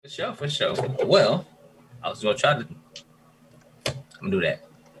For sure. Well, I was gonna try to. I'm gonna do that.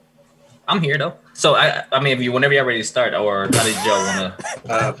 I'm here though. So I mean, if you whenever you're ready to start, or how did y'all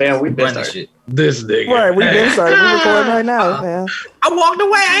wanna fam, we've been run this started. shit? This nigga. Right, we've been started. We're recording right now, man. I walked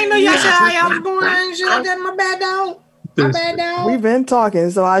away. I ain't know y'all said how y'all was going and shit like that. My bad, dog. My bad, dog. We've been talking,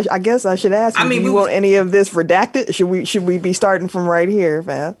 so I guess I should ask you. I mean, do you want any of this redacted? Should we be starting from right here,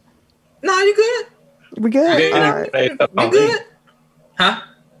 man? No, you good? We good? All right. You good? Huh?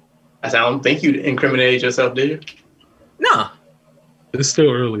 I said, I don't think you incriminated yourself, did you? No. It's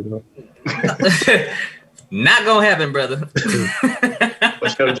still early though. Not gonna happen, brother.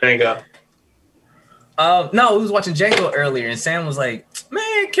 Let's go to Django. No, we was watching Django earlier, and Sam was like,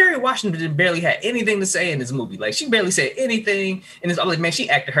 "Man, Kerry Washington barely had anything to say in this movie. Like, she barely said anything." And I was like, "Man, she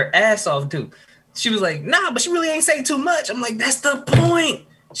acted her ass off too." She was like, "Nah, but she really ain't saying too much." I'm like, "That's the point.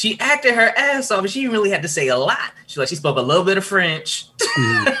 She acted her ass off, but she really had to say a lot." She spoke a little bit of French.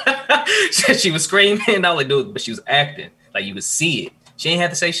 She was screaming. I was like, dude, but she was acting. Like, you could see it. She ain't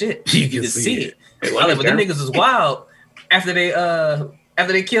have to say shit. You could see it. I was like, but them niggas was wild after they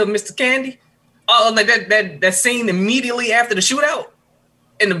killed Mr. Candy. Oh, like that scene immediately after the shootout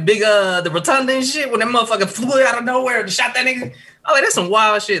in the big the rotunda and shit when that motherfucker flew out of nowhere and shot that nigga. I like, that's some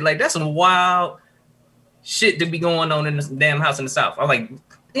wild shit. Like, that's some wild shit to be going on in this damn house in the South. I'm like,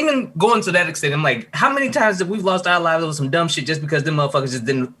 even going to that extent, I'm like, how many times have we lost our lives over some dumb shit just because them motherfuckers just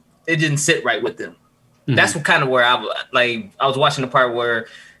didn't sit right with them? Mm-hmm. That's what kind of where I was watching the part where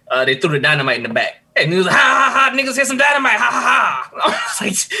they threw the dynamite in the back. And he was like, ha ha ha, niggas hit some dynamite, ha ha ha. I was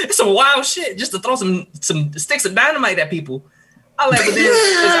like, it's some wild shit just to throw some sticks of dynamite at people. I like, but then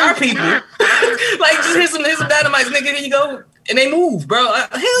it's our people. Like, just hit some dynamite, nigga, here you go. And they move, bro.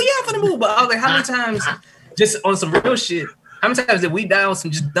 Hell yeah, for the move. But I was like, how many times, just on some real shit, how many times did we die on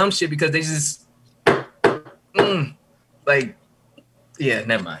some just dumb shit because they just, like, yeah,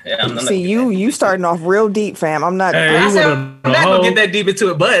 never mind. Yeah, I'm See, you starting off real deep, fam. I'm not. Hey, I'm not gonna get that deep into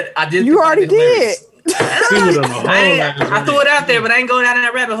it, but I did. You already did. I threw it out there, but I ain't going down in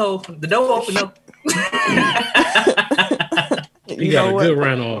that rabbit hole. The door open though. You got a good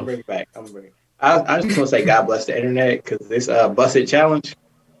run on. I'm bring it back. I just want to say God bless the internet because this Busted challenge.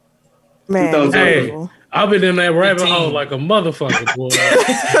 Man, hey, I've been in that rabbit hole like a motherfucker, boy.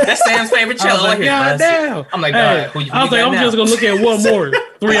 That's Sam's favorite challenge. Like, God damn. I'm like, hey, I was like, I'm just gonna look at one more.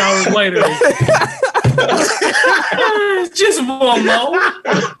 3 hours later. Just one more.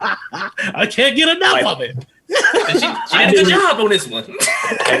 I can't get enough of it. She did a good job on this one.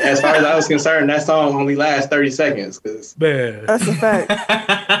 As far as I was concerned, that song only lasts 30 seconds. Man. That's a fact.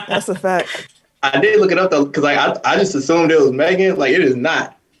 That's a fact. I did look it up though, because like I just assumed it was Megan. Like, it is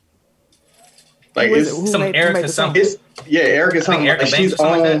not. Like, it's some Erica something. Erica something.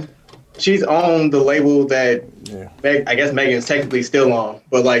 Like, she's on the label that I guess Megan's technically still on,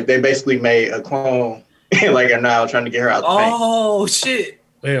 but like they basically made a clone and like are now trying to get her out the bank. Oh shit.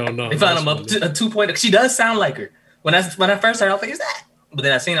 Hell no. They found him a 2.0. She does sound like her. When I first heard, I was like, is that? But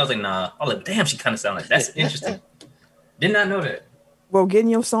then I seen it, I was like, nah. I was like, damn, she kind of sound like that. That's interesting. Did not know that. Well, getting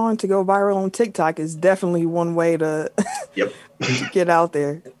your song to go viral on TikTok is definitely one way to get out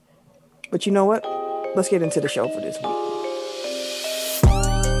there. But you know what? Let's get into the show for this week.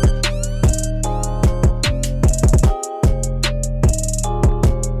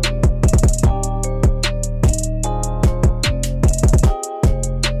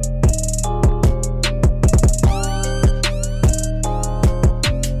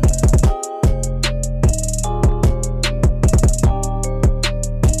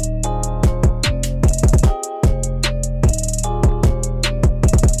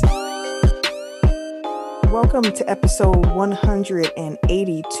 Welcome to episode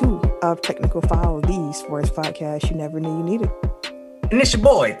 182 of Technical File, the sports podcast you never knew you needed. And it's your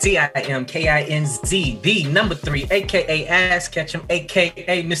boy, TIMKINZ, the number 3, a.k.a. Ass Ketchum,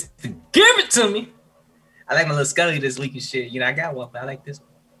 a.k.a. Mr. Give It To Me. I like my little Scully this week and shit. You know, I got one, but I like this one.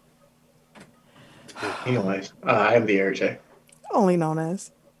 Anyways, I am the Eric J. Only known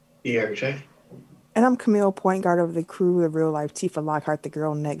as the Eric J. And I'm Camille, point guard of the crew, the real life Tifa Lockhart, the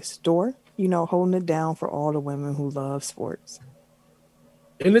girl next door. You know, holding it down for all the women who love sports.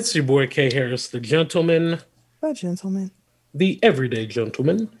 And it's your boy K Harris, the gentleman. The gentleman. The everyday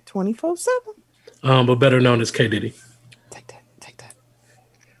gentleman. 24/7. But better known as K Diddy. Take that.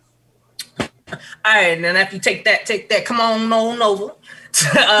 All right, and then after you take that, come on over to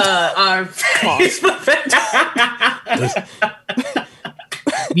our Facebook.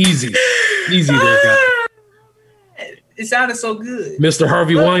 Easy there, guys. It sounded so good. Mr.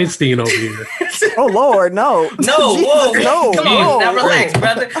 Harvey Weinstein over here. Oh Lord, no. No, Jesus, whoa, no, come no. on, now relax,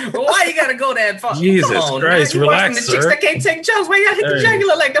 brother. Why you gotta go that far? Jesus Christ, man. relax, the sir. chicks that can't take jokes. Why you gotta hit the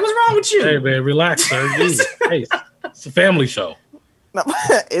jugular like that? What's wrong with you? Hey man, relax, sir. Jesus. Hey, it's a family show. No,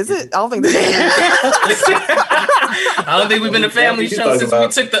 is it? I don't think this is. I don't think we've been a family show since we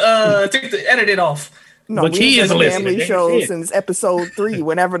took the edited off. No, But we he ain't is been a family listening. show Shit. since episode 3.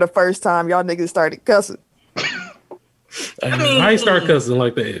 Whenever the first time y'all niggas started cussing. I ain't start cussing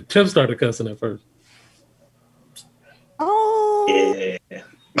like that. Tim started cussing at first. Oh, Yeah.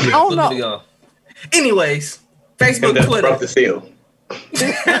 I don't know. Go. Anyways, Facebook, That Twitter. broke the seal.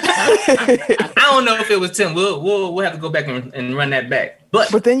 I don't know if it was Tim. We'll have to go back and run that back.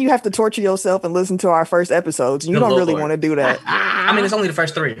 But then you have to torture yourself and listen to our first episodes. And you Good don't really Lord. want to do that. I mean, it's only the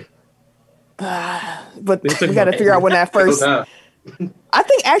first 3. But we got to figure out when that first. I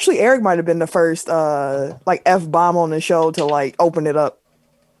think actually Eric might have been the first like F-bomb on the show to like open it up.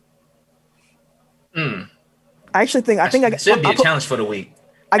 Mm. I actually think I should be a challenge for the week.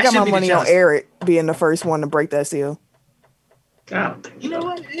 I got That should my be the money on challenge. Eric being the first one to break that seal. You know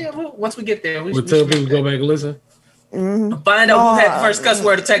what? Yeah, once we get there, we We'll tell people to go back and listen. Mm-hmm. find out who had the first cuss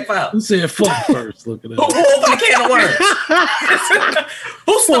word to Tech File. Who said fuck first? Look at Who that. opened the can of worms?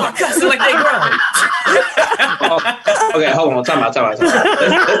 Who started cussing like they grown? Okay, hold on. Time out.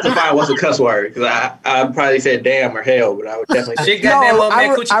 Let's define what's a cuss word. Because I probably said damn or hell, but I would definitely say Shit, goddamn No, old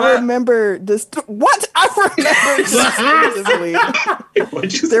man coochie I pie. remember this. What? I remember specifically.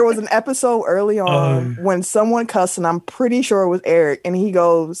 What'd you There was an episode early on when someone cussed, and I'm pretty sure it was Eric, and he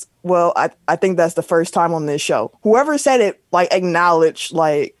goes, well, I think that's the first time on this show. Whoever said it, like, acknowledged,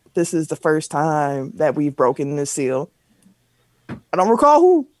 like, this is the first time that we've broken this seal. I don't recall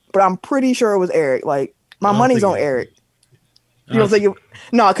who, but I'm pretty sure it was Eric. Like, my money's on Eric. You don't think it?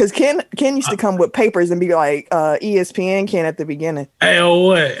 No, because Ken used to come with papers and be like ESPN Ken at the beginning. Hey, oh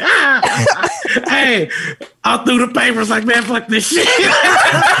what? Hey, I threw the papers like, man, fuck this shit.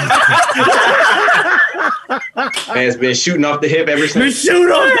 Man's been shooting off the hip ever Been since. shoot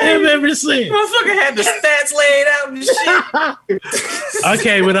on him ever since. Motherfucker had the stats laid out and shit.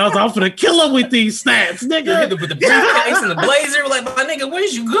 Okay, but I was off for the kill him with these stats, nigga. With the briefcase and the blazer, like, my nigga,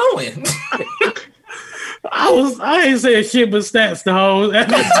 where's you going? I ain't saying shit but stats the whole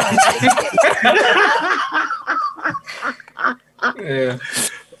Yeah.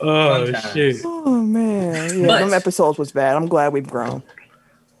 Oh Sometimes. shit. Oh man, yeah, But- them episodes was bad. I'm glad we've grown.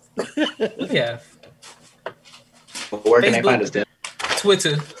 Yeah. Where can they Facebook. find us then?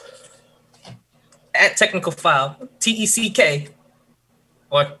 Twitter at Technical File, TECK.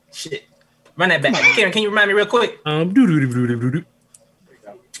 Or shit. Run that back. Karen, can you remind me real quick? Doo-doo-doo-doo-doo-doo.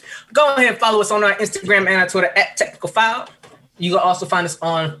 Go ahead and follow us on our Instagram and our Twitter at Technical File. You can also find us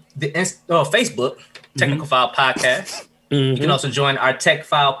on the Facebook, Technical File Podcast. You can also join our Tech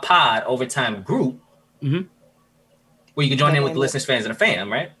File Pod Overtime group, where you can join in with the listeners, fans, and the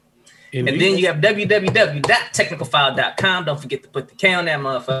fam, right? And then you have www.technicalfile.com. Don't forget to put the K on that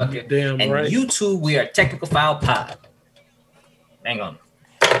motherfucker. Damn and right. YouTube, we are Technical File Pod. Hang on.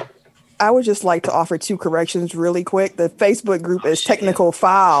 I would just like to offer 2 corrections really quick. The Facebook group is Technical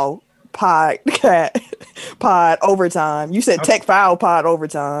File Podcast Pod Overtime. You said Tech File Pod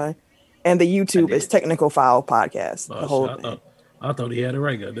Overtime, and the YouTube is Technical File Podcast. The whole thing. I thought he had it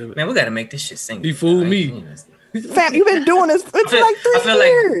right, goddammit. Man, we got to make this shit sing. He fooled me. Fam, you've been doing this for like 3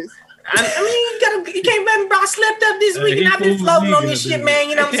 years. I mean, you can't let me, bro. I slept up this week and I've been floating on this shit, man.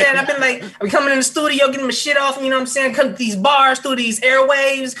 You know what I'm saying? I've been coming in the studio, getting my shit off, you know what I'm saying? Come to these bars, through these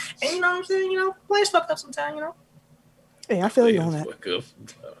airwaves, and you know what I'm saying? You know, players fuck up sometimes, you know? Hey, I feel you on that.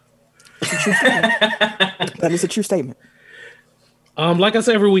 That is a true statement. Like I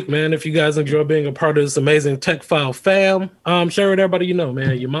say every week, man, if you guys enjoy being a part of this amazing Tech File fam, share with everybody you know,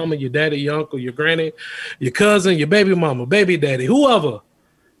 man. Your mama, your daddy, your uncle, your granny, your cousin, your baby mama, baby daddy, whoever.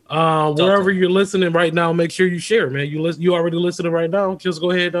 Wherever you're listening right now, make sure you share, man. You already listening right now. Just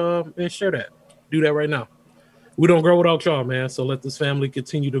go ahead and share that. Do that right now. We don't grow without y'all, man. So let this family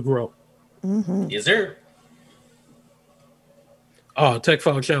continue to grow. Mm-hmm. Yes, sir. Oh, Tech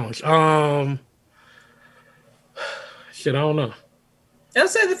File Challenge. Shit, I don't know.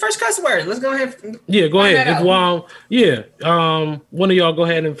 Let's say the first cuss word. Let's go ahead. Yeah, go Find ahead. that out. One of y'all go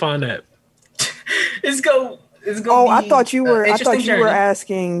ahead and find that. It's go. Oh, I thought you were. I interesting thought you were journey.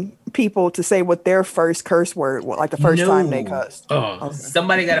 asking people to say what their first curse word was, like the first time they cussed. Oh,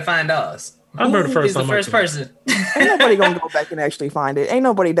 Somebody got to find us. I remember the first Who is time the I first cussed. person? Ain't nobody gonna go back and actually find it. Ain't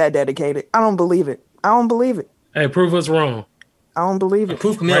nobody that dedicated. I don't believe it. I don't believe it. hey, prove us wrong. I don't believe it.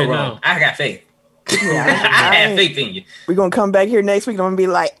 Proof me Right wrong. now. I got faith. Yeah, I have faith in you. We're gonna come back here next week and I'm gonna be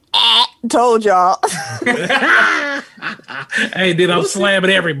like, told y'all. Hey, then I'm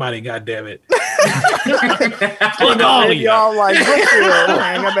slamming everybody. God damn it! Fuck all of y'all like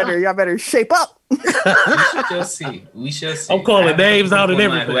y'all better shape up. We shall see. We shall see. I'm calling names out and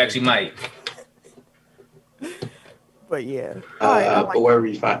everything. Who actually might. But yeah, but wherever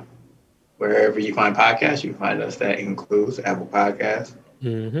you find podcasts, you can find us. That includes Apple Podcasts,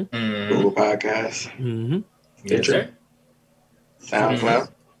 Google Podcasts, Stitcher, SoundCloud,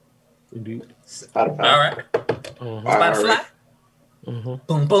 Spotify. All right. Spotify.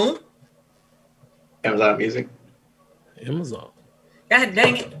 Boom, boom. Amazon Music. Amazon. God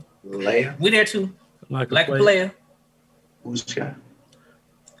dang it. Leia. We there too. Like a player. Wooska.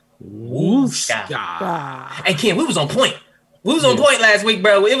 Hey Ken, we was on point. We was on point last week,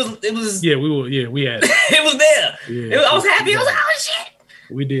 bro. It was. Yeah, we were. Yeah, we had. It was there. Yeah, I was happy. I was like, oh shit.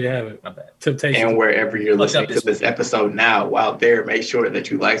 We did have it. My bad. Temptation. And wherever you're listening to this episode now, out there, make sure that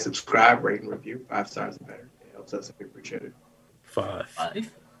you like, subscribe, rate, and review. 5 stars or better. It helps us if we appreciate it. 5.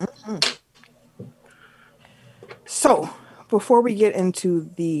 Mm-hmm. So, before we get into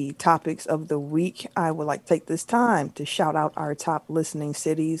the topics of the week, I would like to take this time to shout out our top listening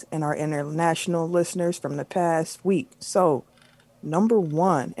cities and our international listeners from the past week. So, number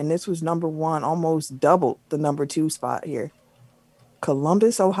 1, and this was number 1, almost doubled the number 2 spot here.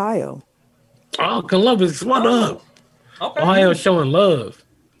 Columbus, Ohio. Oh, Columbus, what up? Okay. Ohio showing love.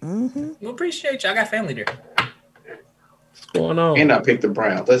 Mm-hmm. We appreciate you. I got family there. What's going on? And I picked the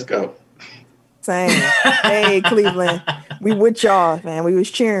Browns. Let's go. Same. Hey, Cleveland. We with y'all, man. We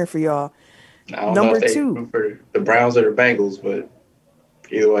was cheering for y'all. I don't know if they for the Browns or the Bengals, but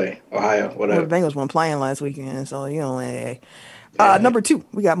either way, Ohio, whatever. Well, the Bengals weren't playing last weekend, so you know. Hey. Number 2,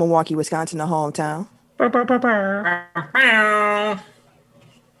 we got Milwaukee, Wisconsin, the hometown.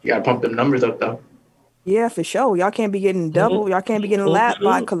 You gotta pump them numbers up, though. Yeah, for sure. Y'all can't be getting double. Y'all can't be getting lapped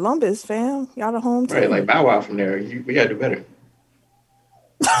by Columbus, fam. Y'all the home team. Right, like Bow Wow from there. We gotta do better.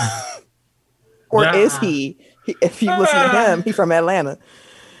 Or is he? If you listen to him, he's from Atlanta.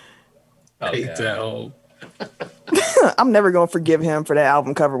 A-Town. I'm never gonna forgive him for that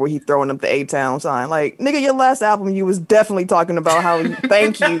album cover where he throwing up the A-Town sign. Like, nigga, your last album, you was definitely talking about how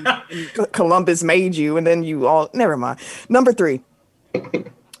thank you, Columbus made you, and then you all. Never mind. Number 3,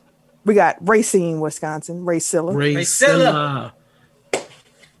 we got Racine, Wisconsin. Racilla.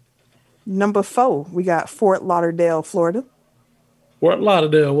 Number 4, we got Fort Lauderdale, Florida. Fort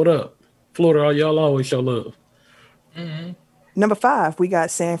Lauderdale, what up? Florida, y'all always show love. Mm-hmm. Number 5, we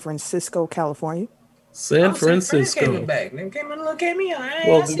got San Francisco, California. San Francisco. Came back. Then came a little cameo.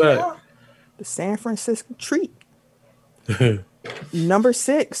 Welcome back. The San Francisco treat. Number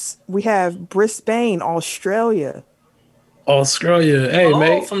 6, we have Brisbane, Australia. Hey,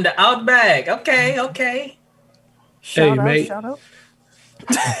 mate. From the Outback. Okay. Shout out, mate. Shout out.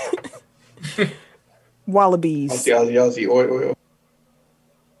 Wallabies. Aussie, oi.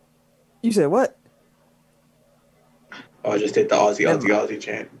 You said what? Oh, I just did the Aussie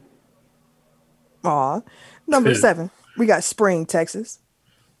chant. Aw. Number 7, we got Spring, Texas.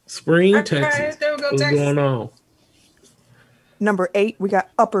 Texas. There we go, What's Texas. going on? Number 8, we got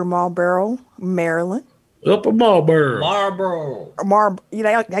Upper Marlboro, Maryland. Upper Marlboro. You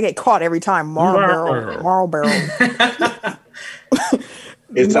know, I get caught every time. Marlboro.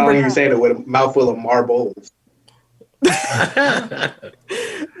 It's sounding like you saying it with a mouthful of marbles.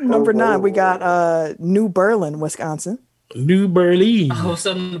 Number 9, we got New Berlin, Wisconsin. New Berlin. Oh,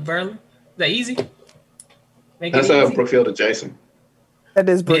 something to Berlin. Is that easy? That's Brookfield adjacent. That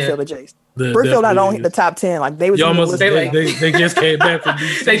is Brookfield adjacent. Brookfield, I don't hit the top 10. Like they was. They just came back from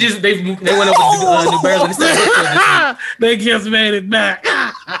DC. they went over to New Berlin. They just made it back.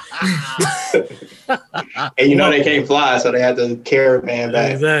 And you know they can't fly, so they had the caravan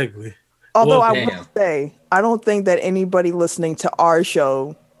back. Exactly. Although I will say, I don't think that anybody listening to our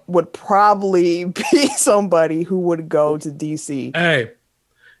show would probably be somebody who would go to DC. Hey,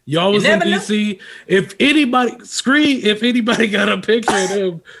 y'all was in DC. If anybody got a picture of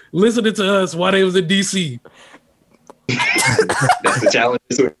them listening to us while they was in DC. That's the challenge.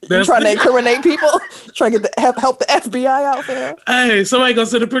 You're trying to incriminate people? Trying to get help the FBI out there? Hey, somebody gonna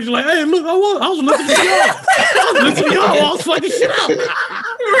send a picture like, hey, look, I was looking at y'all. I was looking at y'all while I was fucking shit out.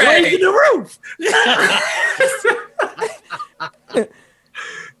 Right. In the roof.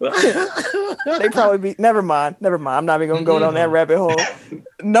 They probably be. Never mind. I'm not even gonna go down that rabbit hole.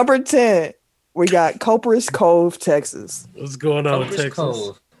 Number 10, we got Copperas Cove, Texas. What's going on in Texas?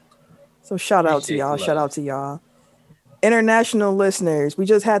 Cove. So shout out to y'all. International listeners, we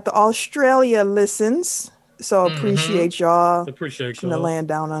just had the Australia listens, so appreciate y'all. Appreciate from the land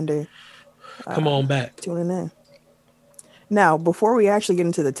down under. Come on back. Tuning in. Now, before we actually get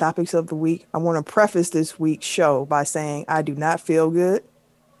into the topics of the week, I want to preface this week's show by saying I do not feel good.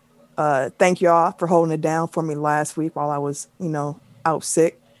 Thank y'all for holding it down for me last week while I was, out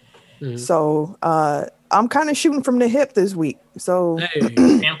sick. Mm-hmm. So I'm kind of shooting from the hip this week. So we're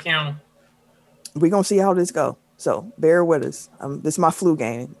going to see how this goes. So bear with us. This is my flu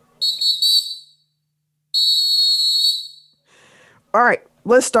game. All right.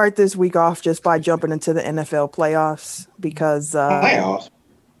 Let's start this week off just by jumping into the NFL playoffs because playoffs.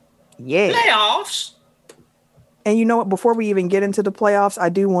 Yeah. Playoffs. And you know what? Before we even get into the playoffs, I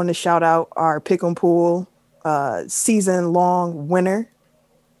do want to shout out our Pick'em Pool season-long winner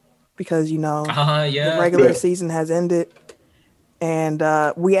because, the regular season has ended. And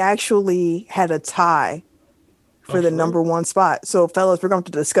we actually had a tie for the number one spot. So, fellas, we're going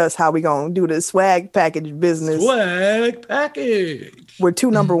to discuss how we're going to do the swag package business. Swag package. With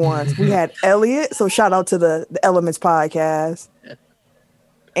two number ones. We had Elliot, so shout out to the Elements podcast.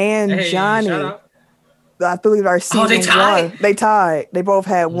 And Johnny. I believe our season they tied. They tied. They both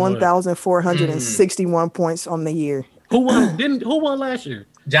had 1,461 points on the year. Who won last year?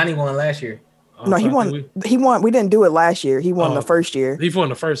 Johnny won last year. No, he won. He won. We didn't do it last year. He won the first year. He won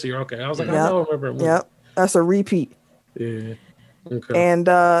the first year. Okay, I was like, I don't remember. Yep, that's a repeat. Yeah. Okay. And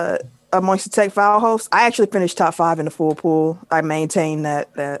amongst the Tech File hosts, I actually finished top 5 in the full pool. I maintained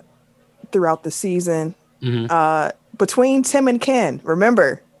that throughout the season. Mm-hmm. Between Tim and Ken,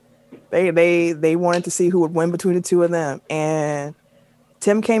 remember, they wanted to see who would win between the two of them, and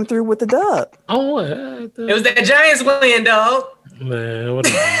Tim came through with the dub. Oh, it was that Giants win, dog. Man, what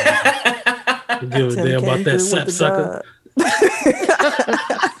give a damn about that sucker.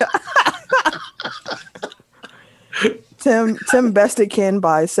 Tim bested Ken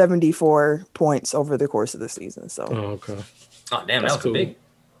by 74 points over the course of the season. So, okay. Oh damn, that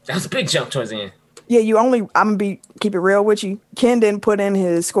was a big jump towards the end. Yeah, I'm gonna keep it real with you. Ken didn't put in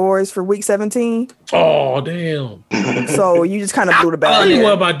his scores for week 17. Oh damn! So you just kind of blew the bag. You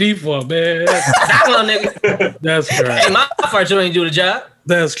won by default, man. That's trash. Hey, my fault you ain't do the job.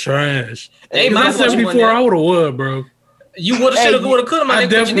 That's trash. Hey, my 74, I would have won, bro. You would have, should have, would have, could have. I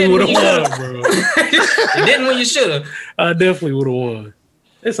definitely would have won, bro. You didn't when you should have. I definitely would have won.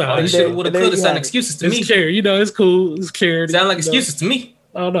 It's all right. You should have, would have, could have. Sound excuses to me. It's charity, it's cool. It's charity. Sound like excuses to me.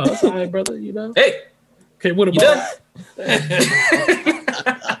 Oh no, it's all right, brother. Hey. Okay, what about?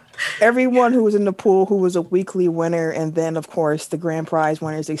 Everyone who was in the pool who was a weekly winner, and then of course the grand prize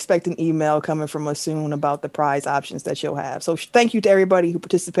winners, expect an email coming from us soon about the prize options that you'll have. So thank you to everybody who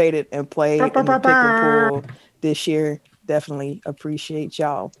participated and played in the Pick'em Pool this year. Definitely appreciate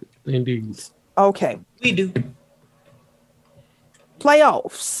y'all. Indeed. Okay. We do.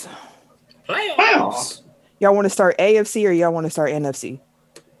 Playoffs. Y'all want to start AFC or y'all want to start NFC?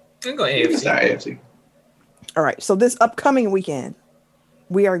 I'm going AFC. Start AFC. All right. So this upcoming weekend,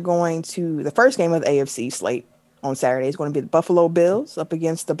 we are going to the first game of the AFC slate on Saturday is going to be the Buffalo Bills up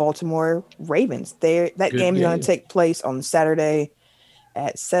against the Baltimore Ravens. That game is going to take place on Saturday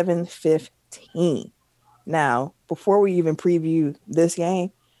at 7:15. Now, before we even preview this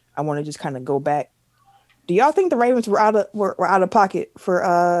game, I want to just kind of go back. Do y'all think the Ravens were out of pocket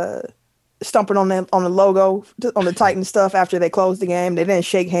for stumping on the logo on the Titan stuff after they closed the game? They didn't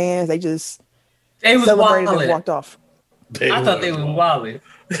shake hands. They just celebrated and walked off. I thought they was wilding.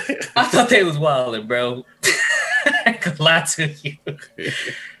 I thought they was wilding, bro. I could lie to you.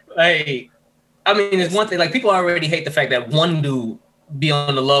 Like, I mean, it's one thing. Like, people already hate the fact that one dude be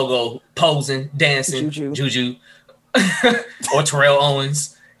on the logo posing, dancing, Juju, or Terrell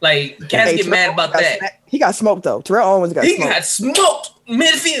Owens. Like, cats get mad about that. He got smoked though. Terrell Owens got smoked. He got smoked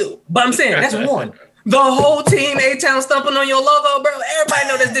midfield. But I'm saying that's one. The whole team A-Town stumping on your logo, bro. Everybody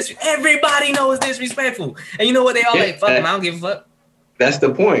know that's Everybody knows it's disrespectful. And you know what? They all like, fuck them. I don't give a fuck. That's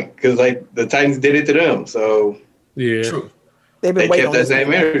the point, because like the Titans did it to them. So yeah, true. They kept that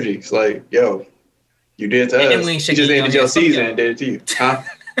same energy. It's like, yo, you did it to us. You just ended your season and did it to you, huh?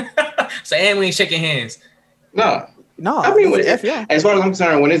 So and we ain't shaking hands. No. I mean, as far as I'm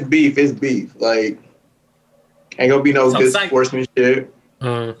concerned, when it's beef, it's beef. Like, ain't gonna be no good sportsmanship.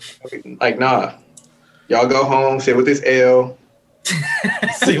 Like, nah. Y'all go home, sit with this L.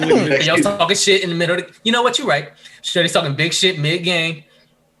 Y'all talking shit in the middle. You know what? You're right. Shorty's talking big shit mid-game.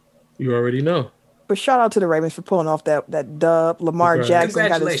 You already know. But shout out to the Ravens for pulling off that dub. Lamar Jackson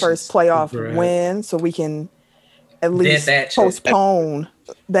got his first playoff win, so we can at least postpone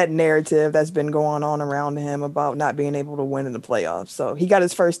that narrative that's been going on around him about not being able to win in the playoffs. So he got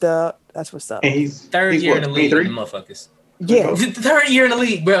his first dub. That's what's up. And he's third year in the league, motherfuckers. Yeah. Third year in the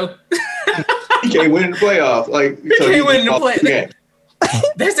league, bro. He can't win in the playoffs. Like, he can't win in the playoffs.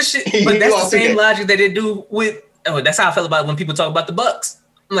 That's the shit. But that's the same logic that they do with That's how I felt about it when people talk about the Bucks.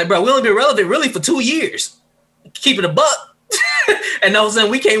 I'm like, bro, we only been relevant really for 2 years. Keep it a buck. And all of a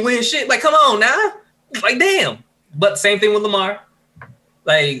sudden we can't win shit. Like, come on now. Like, damn. But same thing with Lamar.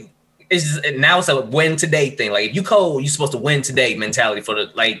 Like, now it's a win today thing. Like, if you cold, you're supposed to win today mentality for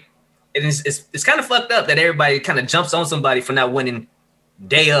the like. It's kind of fucked up that everybody kind of jumps on somebody for not winning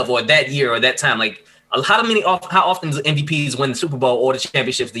day of or that year or that time. Like, how often does MVPs win the Super Bowl or the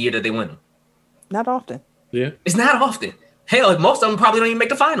championships the year that they win them? Not often. Yeah, it's not often. Hell, most of them probably don't even make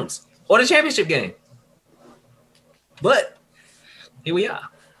the finals or the championship game. But here we are.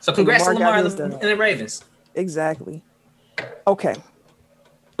 So congrats to Lamar and the Ravens. Exactly. Okay.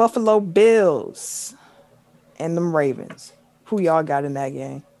 Buffalo Bills and them Ravens. Who y'all got in that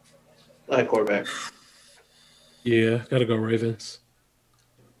game? Like quarterback. Yeah, gotta go Ravens.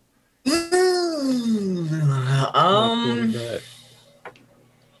 I'm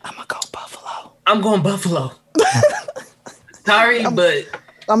gonna go Buffalo. I'm going Buffalo. Sorry, but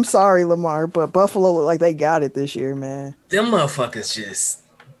I'm sorry, Lamar, but Buffalo look like they got it this year, man. Them motherfuckers just.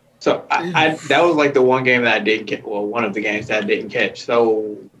 So I that was like the one game that I didn't get. Well, one of the games that I didn't catch.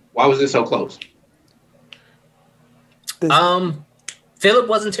 So why was it so close? Phillip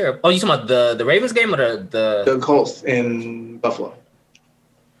wasn't terrible. Oh, you talking about the Ravens game or the Colts in Buffalo?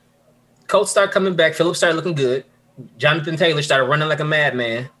 Colts started coming back. Phillip started looking good. Jonathan Taylor started running like a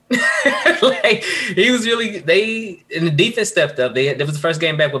madman. Like he was really and the defense stepped up. That was the first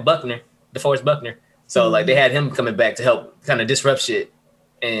game back with Buckner, DeForest Buckner. So like they had him coming back to help kind of disrupt shit.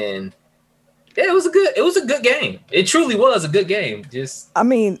 And yeah, it was a good game. It truly was a good game. Just I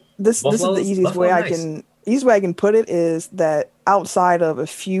mean, this is the easiest way I can put it is that outside of a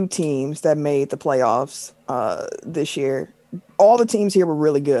few teams that made the playoffs this year, all the teams here were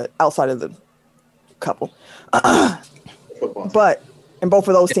really good outside of the couple. But and both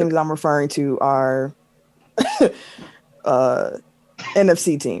of those teams I'm referring to are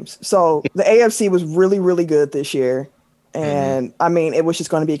NFC teams. So the AFC was really, really good this year. And I mean, it was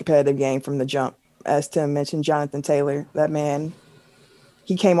just going to be a competitive game from the jump. As Tim mentioned, Jonathan Taylor, that man,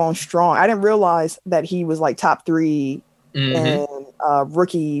 he came on strong. I didn't realize that he was like top 3 in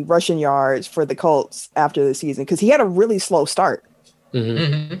rookie rushing yards for the Colts after the season because he had a really slow start.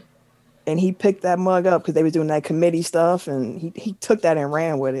 And he picked that mug up because they was doing that committee stuff, and he took that and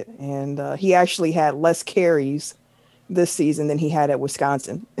ran with it. And he actually had less carries this season than he had at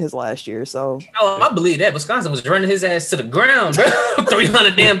Wisconsin his last year. So I believe that Wisconsin was running his ass to the ground, bro.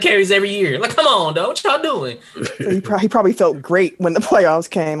 300 damn carries every year. Like, come on, dog. What y'all doing? So he probably felt great when the playoffs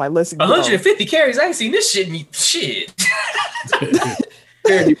came. Like, listen, 150 carries. I ain't seen this shit. He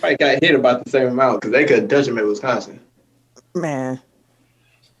probably got hit about the same amount because they couldn't touch him at Wisconsin. Man.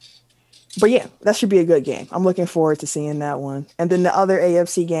 But yeah, that should be a good game. I'm looking forward to seeing that one. And then the other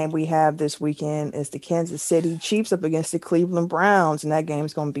AFC game we have this weekend is the Kansas City Chiefs up against the Cleveland Browns. And that game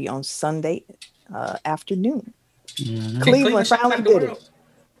is going to be on Sunday afternoon. Cleveland finally did it.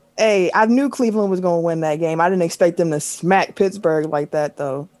 Hey, I knew Cleveland was going to win that game. I didn't expect them to smack Pittsburgh like that,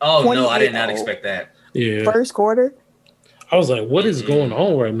 though. Oh, no, I did not expect that. Yeah. First quarter. I was like, what is going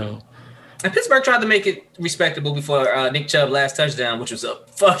on right now? And Pittsburgh tried to make it respectable before Nick Chubb last touchdown, which was a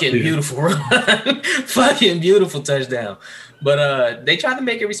fucking beautiful run. Fucking beautiful touchdown. But they tried to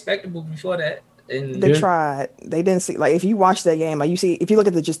make it respectable before that. And they tried. They didn't see, like, if you watch that game, like you see, if you look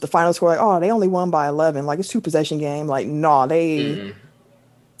at the final score, like, oh, they only won by 11. Like, it's 2-possession game. Like, no, they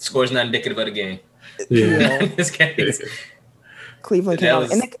score's not indicative of the game. Yeah. In this case. Cleveland came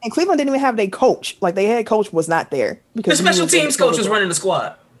out. And Cleveland didn't even have their coach. Like, their head coach was not there. Because the special teams coach was running the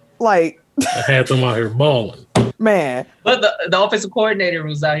squad. Like, I had them out here balling. Man. But the offensive coordinator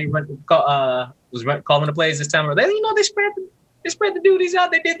was out here calling the plays this time. They spread the duties out.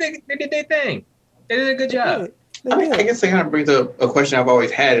 They did their thing. They did a good job. I guess that kind of brings up a question I've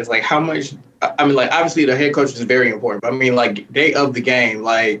always had is like how much. I mean, like obviously the head coach is very important. But I mean, like day of the game,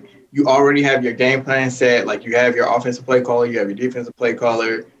 like you already have your game plan set. Like you have your offensive play caller, you have your defensive play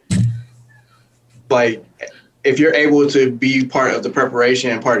caller. Like, if you're able to be part of the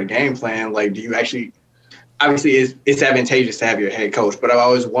preparation and part of the game plan, like, do you actually? Obviously, it's advantageous to have your head coach, but I've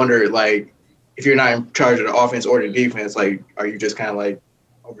always wondered, like, if you're not in charge of the offense or the defense, like, are you just kind of like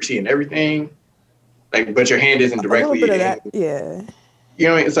overseeing everything? Like, but your hand isn't directly. A little bit of that, yeah. You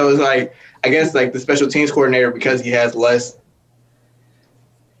know what I mean? So it's like, I guess, like the special teams coordinator, because he has less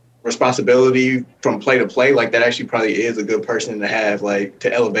responsibility from play to play, like that actually probably is a good person to have, like,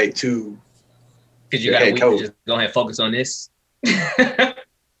 to elevate to. Because you got to just go ahead and focus on this.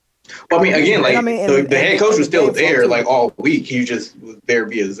 Well, I mean, again, like the head coach was still there, like all week. He just was there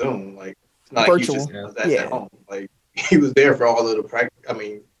via Zoom, like it's not virtual. Like he just was at home. Like he was there for all of the practice. I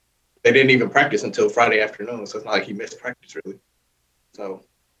mean, they didn't even practice until Friday afternoon, so it's not like he missed practice really. So.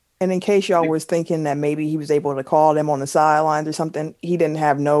 And in case y'all was thinking that maybe he was able to call them on the sidelines or something, he couldn't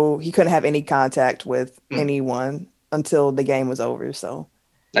have any contact with anyone until the game was over. So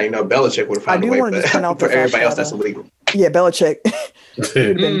now Belichick would have found a way, but for everybody else, that's illegal. Yeah, Belichick would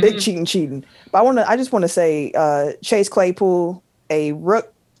have been big cheating. But I just want to say, Chase Claypool,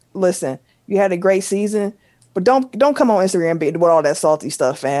 listen, you had a great season, but don't come on Instagram with all that salty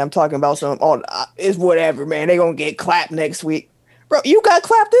stuff, fam. Talking about it's whatever, man. They gonna get clapped next week. Bro, you got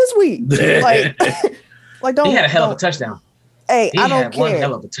clapped this week. Like don't. He had a hell of a touchdown. Hey, I don't care. One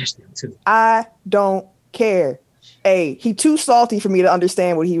hell of a touchdown too. I don't care. Hey, he too salty for me to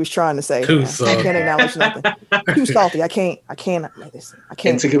understand what he was trying to say. Too salty. I can't acknowledge nothing. Too salty. I can't. Listen, I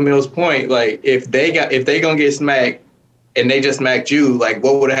can't. And to Camille's point, like if they gonna get smacked and they just smacked you, like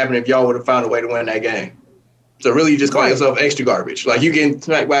what would have happened if y'all would have found a way to win that game? So really, you just call yourself extra garbage. Like you getting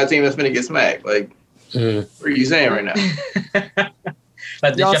smacked by a team that's gonna get smacked. Like. What are you saying right now?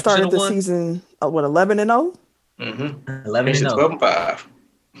 Y'all started the season 11-0. 11-0. 12-5.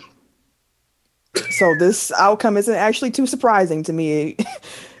 So this outcome isn't actually too surprising to me,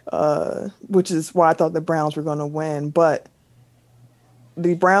 which is why I thought the Browns were going to win. But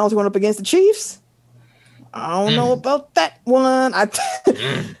the Browns went up against the Chiefs. I don't know about that one.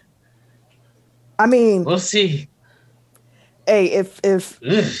 I mean, we'll see. Hey, if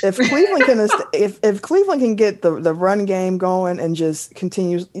Cleveland can get the run game going and just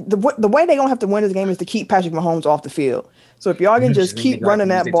continues the way they're gonna have to win this game is to keep Patrick Mahomes off the field. So if y'all can just keep running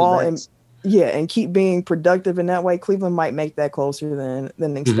that ball and keep being productive in that way, Cleveland might make that closer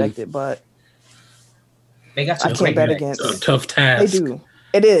than expected. But they got I can't bet against a tough task. They do.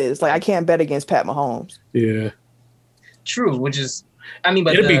 It is like I can't bet against Pat Mahomes. Yeah, true. Which is, I mean,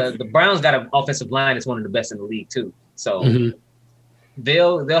 but the Browns got an offensive line that's one of the best in the league too. So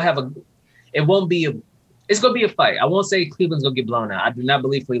they'll have it's going to be a fight. I won't say Cleveland's going to get blown out. I do not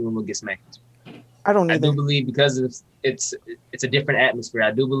believe Cleveland will get smacked. I don't either. I do believe because it's a different atmosphere. I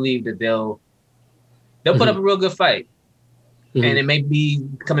do believe that they'll put up a real good fight. And it may be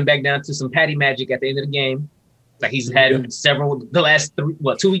coming back down to some Patty magic at the end of the game. Like he's had the last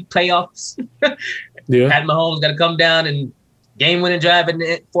 2-week playoffs. Pat Mahomes got to come down and game-winning drive in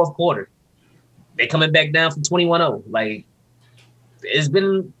the fourth quarter. They're coming back down from 21-0. Like, it's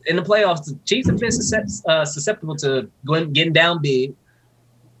been in the playoffs. The Chiefs have been susceptible to getting down big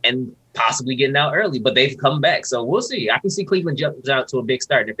and possibly getting out early, but they've come back. So we'll see. I can see Cleveland jump out to a big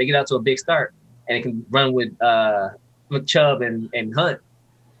start. If they get out to a big start and it can run with Chubb and Hunt,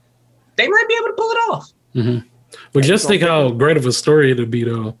 they might be able to pull it off. Mm-hmm. But just think how great of a story it'd be,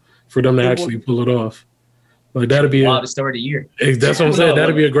 though, for them to actually pull it off. Like that'd be wildest story of the year. That's what I'm saying.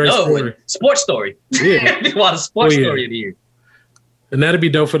 That'd be a great story. Sports story. Yeah, wildest sports story of the year. And that'd be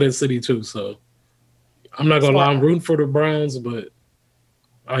dope for that city too. So I'm not gonna lie, I'm rooting for the Browns, but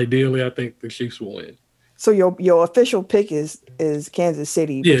ideally, I think the Chiefs will win. So your official pick is Kansas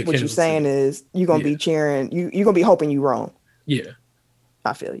City. Yeah, what Kansas you're saying City. Is you're gonna be cheering. You're gonna be hoping you wrong. Yeah,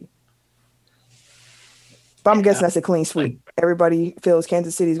 I feel you. But I'm guessing that's a clean sweep. Everybody feels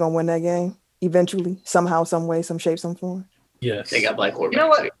Kansas City's gonna win that game. Eventually, somehow, some way, some shape, some form. Yes. They got black quarterbacks. You know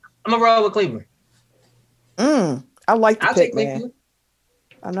what? I'm going to roll with Cleveland. I like the pick, man.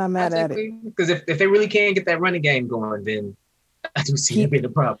 I'm not mad at it. Because if they really can't get that running game going, then I do see it being a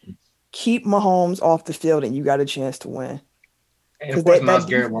problem. Keep Mahomes off the field and you got a chance to win. And of course, Myles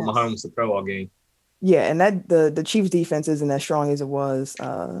Garrett want Mahomes to throw all game. Yeah, and that the Chiefs defense isn't as strong as it was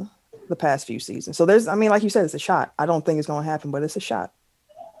the past few seasons. So like you said, it's a shot. I don't think it's going to happen, but it's a shot.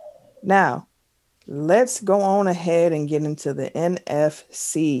 Now, let's go on ahead and get into the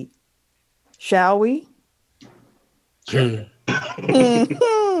NFC. Shall we? Sure.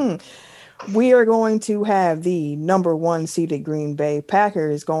 We are going to have the number 1 seeded Green Bay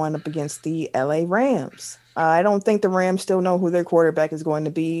Packers going up against the LA Rams. I don't think the Rams still know who their quarterback is going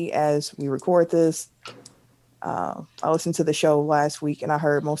to be as we record this. I listened to the show last week and I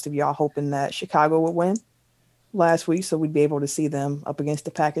heard most of y'all hoping that Chicago would win last week, so we'd be able to see them up against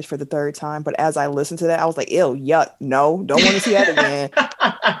the Packers for the third time. But as I listened to that, I was like, ew, yuck, no, don't want to see that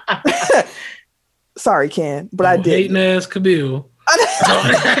again. Sorry, Ken, but I did. Hating ass Kabil.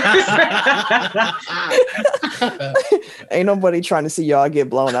 Ain't nobody trying to see y'all get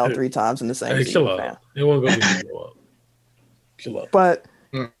blown out 3 times in the same season. Chill out. It won't go be blow up. Chill out. But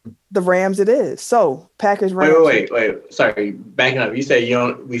the Rams it is. So Packers Rams. Wait. Sorry, backing up. You say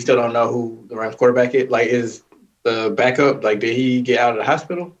we still don't know who the Rams quarterback is. Like, is the backup, like, did he get out of the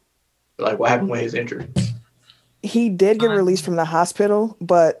hospital? Like, what happened with his injury? He did get released from the hospital,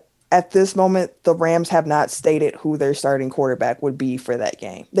 but at this moment, the Rams have not stated who their starting quarterback would be for that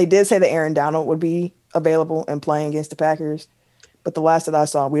game. They did say that Aaron Donald would be available and playing against the Packers, but the last that I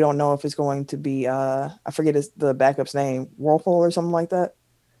saw, we don't know if it's going to be I forget the backup's name, Wolfle or something like that.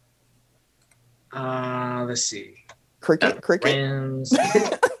 Let's see. Cricket. Rams.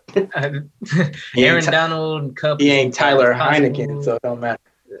 Aaron Donald, Cup. He ain't Tyler Heineken, so it don't matter.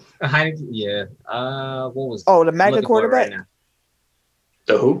 Heineken, yeah. What was? The MAGA quarterback. Right,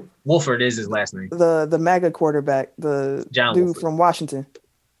 The who? Wolford is his last name. The MAGA quarterback, the John dude Wolford. from Washington.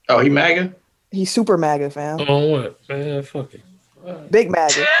 Oh, he MAGA? He's super MAGA, fam. On what? Man, fuck it. Big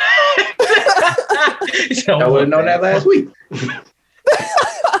MAGA. I would have known that last week.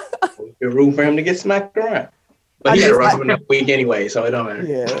 Good room for him to get smacked around. But he had a rough week anyway, so it don't matter.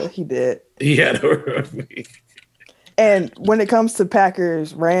 Yeah, he did. He had a rough week. And when it comes to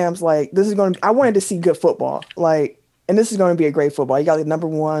Packers, Rams, like this is going to, I wanted to see good football. Like, and this is going to be a great football. You got the number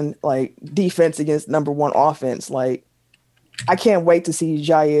one, like defense against number one offense. Like, I can't wait to see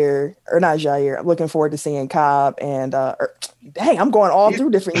Jair, or not Jair. I'm looking forward to seeing Cobb and, dang, I'm going all through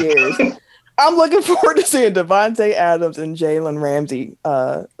different years. I'm looking forward to seeing Devontae Adams and Jalen Ramsey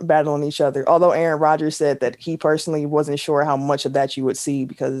battling each other. Although Aaron Rodgers said that he personally wasn't sure how much of that you would see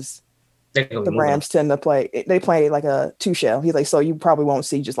because the Rams tend to play like a two shell. He's like, so you probably won't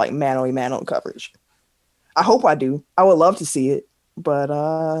see just like man-on-man coverage. I hope I do. I would love to see it, but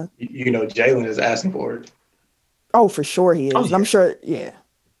Jalen is asking for it. Oh, for sure he is. Oh, yeah. I'm sure, yeah.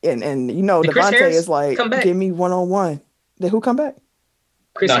 And Devontae is like, give me one-on-one. Did who come back?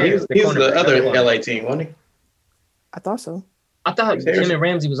 He was the other LA team, wasn't he? I thought so. I thought him and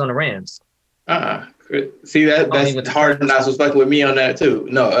Ramsey was on the Rams. See, that's hard not to spec with me on that too.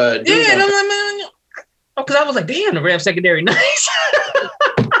 No, because I was like, damn, the Rams secondary nice.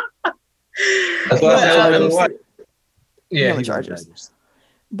 That's what I said. Yeah, he Chargers.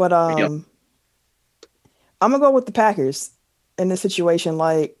 But I'm gonna go with the Packers in this situation.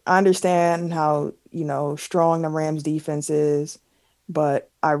 Like, I understand how strong the Rams defense is, but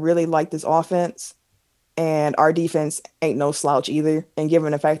I really like this offense, and our defense ain't no slouch either. And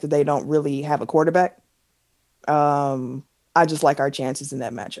given the fact that they don't really have a quarterback, I just like our chances in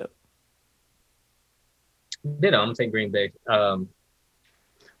that matchup. I'm gonna take Green Bay.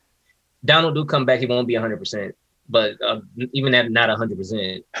 Donald do come back, he won't be 100%, but even at not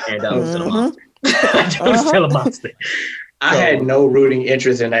 100%, Aaron Donald's still a monster. Still a monster. I had no rooting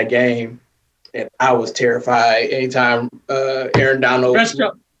interest in that game, and I was terrified anytime Aaron Donald went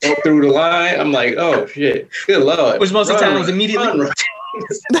through the line. I'm like, oh shit, good lord! Which most of the time was immediately.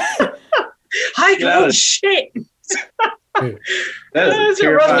 Hi, shit! Russ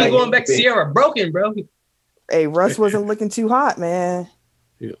was going back to Sierra broken, bro. Hey, Russ wasn't looking too hot, man.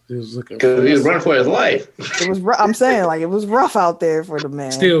 He was looking because he was running for his life. It was. I'm saying, like, it was rough out there for the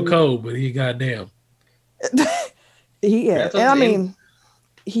man. Still cold, but he goddamn. And I mean,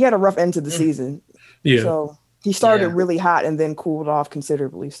 he had a rough end to the season. Yeah. So he started really hot and then cooled off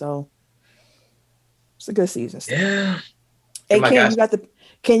considerably. So it's a good season. Still. Yeah. Hey, Ken, you got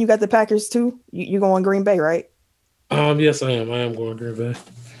the Packers too? You going Green Bay, right? Yes, I am. I am going Green Bay.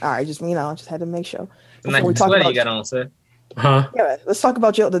 All right, just had to make sure. Nice sweater you got on, sir. Huh? Yeah, let's talk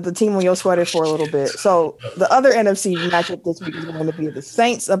about the team on your sweater for a little bit. So the other NFC matchup this week is going to be the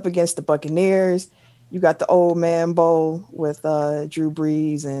Saints up against the Buccaneers. You got the Old Man Bowl with Drew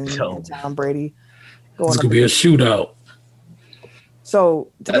Brees and Tom Brady. It's going to be a shootout. So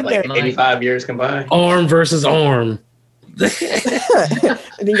that's like 85 years combined. Arm versus arm. And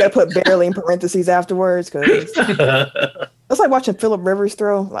then you got to put barely in parentheses afterwards because that's like watching Phillip Rivers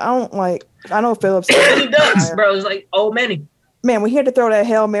throw. I know Phillips. He does, bro. It's like old Manny. Man, when he had to throw that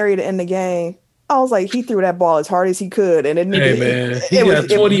Hail Mary to end the game, I was like, he threw that ball as hard as he could, and he got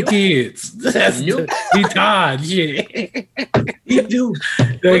 20 kids. He tied. Shit. He do.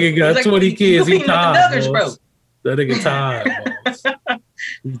 That nigga got 20 kids. He tied. Bro. That nigga tied.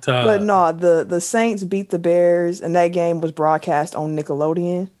 He tied. But no, the Saints beat the Bears, and that game was broadcast on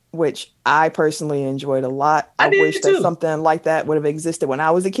Nickelodeon, which I personally enjoyed a lot. I wish that something like that would have existed when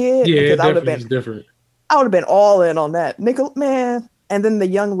I was a kid. Yeah, because I would have been different. I would have been all in on that. Man. And then the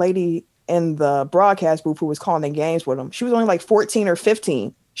young lady in the broadcast booth who was calling the games with him, she was only like 14 or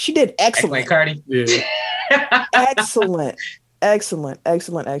 15. She did excellent. Like Cardi. Yeah. Excellent.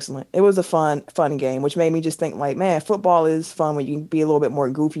 It was a fun game, which made me just think like, man, football is fun when you can be a little bit more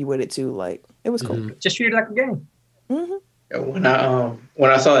goofy with it too. Like, it was cool. Mm-hmm. Just treat it like a game. Mm-hmm.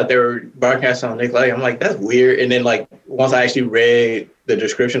 When I saw that they were broadcasting on Nickelodeon, I'm like, that's weird. And then like once I actually read the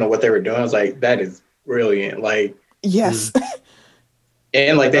description of what they were doing, I was like, that is brilliant. Like, yes.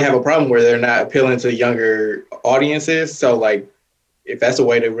 And like they have a problem where they're not appealing to younger audiences. So like if that's a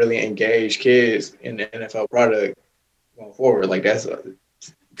way to really engage kids in the NFL product going forward, like that's a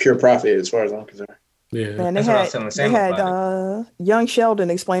pure profit as far as I'm concerned. Yeah, Man, That's what I was telling Sam had young Sheldon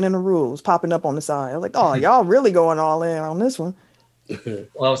explaining the rules popping up on the side. I was like, oh, y'all really going all in on this one.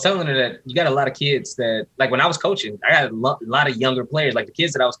 Well, I was telling her that you got a lot of kids that, like when I was coaching, I had a lot of younger players. Like the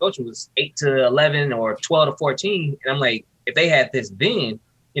kids that I was coaching was 8 to 11 or 12 to 14. And I'm like, if they had this then,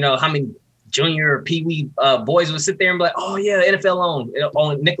 you know, how many junior or pee-wee boys would sit there and be like, oh yeah, NFL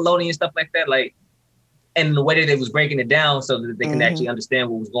on Nickelodeon and stuff like that. Like, and the way that they was breaking it down so that they can actually understand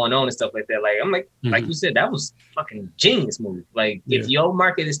what was going on and stuff like that. Like, I'm like, like you said, that was fucking genius move. Like if your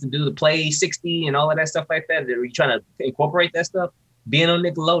market is to do the play 60 and all of that stuff like that, are you trying to incorporate that stuff? Being on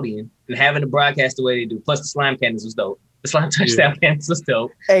Nickelodeon and having the broadcast the way they do, plus the slime cannons was dope. The slime touchdown cannons was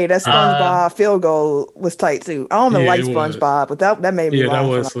dope. Hey, that SpongeBob field goal was tight too. I don't like SpongeBob, but that made me laugh. That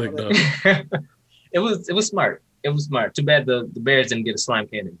was slick though. It was smart. It was smart. Too bad the Bears didn't get a slime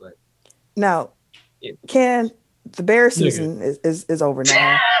cannon, but now the Bears season is over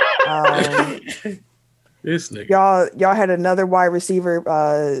now. This nigga. Y'all had another wide receiver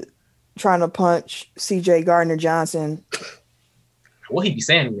trying to punch CJ Gardner Johnson. What he be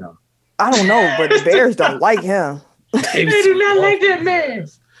saying to y'all? I don't know, but the Bears don't like him. They do not like that man.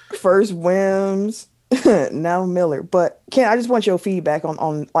 First Wims, now Miller. But Ken, I just want your feedback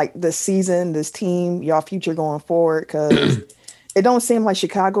on like this season, this team, y'all future going forward, because it don't seem like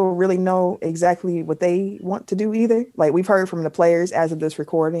Chicago really know exactly what they want to do either. Like we've heard from the players as of this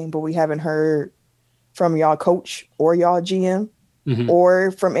recording, but we haven't heard from y'all coach or y'all GM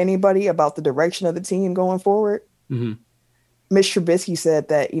or from anybody about the direction of the team going forward. Mitch Trubisky said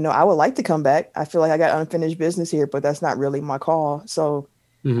that, I would like to come back. I feel like I got unfinished business here, but that's not really my call. So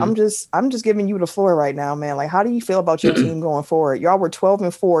I'm just giving you the floor right now, man. Like, how do you feel about your team going forward? Y'all were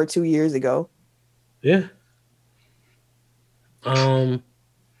 12-4 2 years ago. Yeah.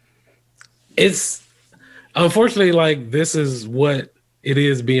 It's unfortunately like this is what it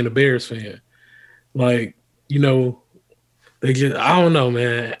is being a Bears fan. Like, I don't know,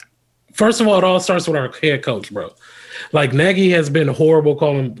 man. First of all, it all starts with our head coach, bro. Like Nagy has been horrible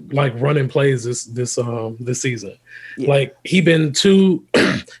calling like running plays this season. Yeah. Like he been too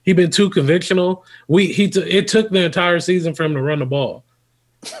conventional. It took the entire season for him to run the ball.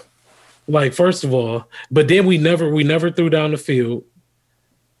 Like first of all, but then we never threw down the field.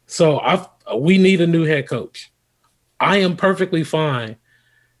 So we need a new head coach. I am perfectly fine,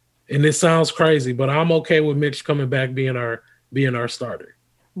 and this sounds crazy, but I'm okay with Mitch coming back being our starter.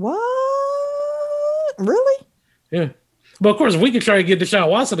 What? Really? Yeah. But of course, we could try to get Deshaun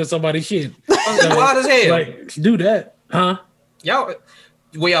Watson to somebody shit. Wild as hell. Like, do that. Huh?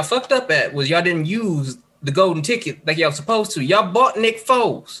 Where y'all fucked up at was y'all didn't use the golden ticket like y'all supposed to. Y'all bought Nick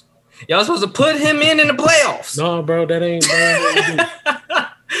Foles. Y'all supposed to put him in the playoffs. No, bro, that ain't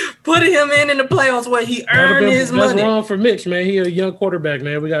put him in the playoffs where he earned his money. That's wrong for Mitch, man. He a young quarterback,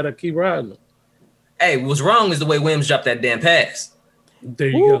 man. We got to keep riding him. Hey, what's wrong is the way Williams dropped that damn pass. There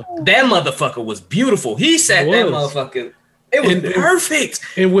you go. That motherfucker was beautiful. He said that motherfucker. It was perfect.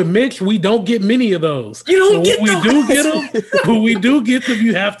 And with Mitch, we don't get many of those. You don't get those. When we do get them,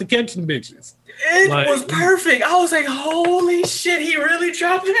 you have to catch the bitches. It was perfect. I was like, holy shit, he really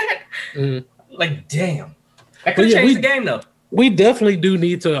dropped that? Like, damn. That could change the game, though. We definitely do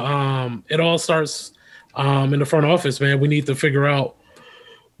need to, it all starts in the front office, man. We need to figure out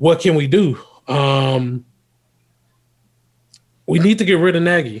what can we do. We need to get rid of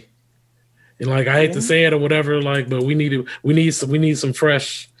Nagy. And like I hate to say it or whatever, like, but we need some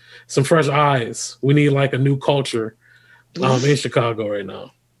fresh eyes. We need like a new culture in Chicago right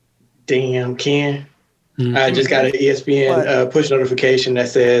now. Damn, Ken. I just got an ESPN push notification that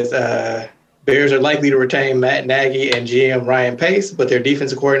says Bears are likely to retain Matt Nagy and GM Ryan Pace, but their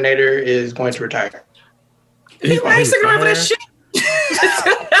defensive coordinator is going to retire. He ain't sticking around for that shit.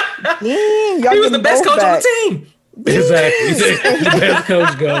 He was the best coach on the team. Exactly. The best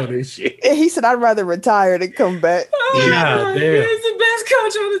coach going and shit. He said, I'd rather retire than come back. Damn. He's the best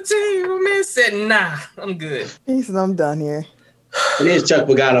coach on the team. My man said, nah, I'm good. He said, I'm done here. It is Chuck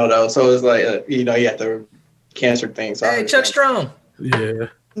Pagano, though, so it's like, you have the cancer thing. So hey, Chuck Strong. Yeah.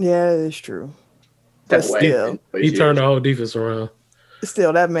 Yeah, it's true. But still. He turned the whole defense around.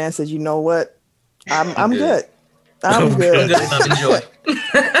 Still, that man said, you know what? I'm good. I'm good. Enjoy.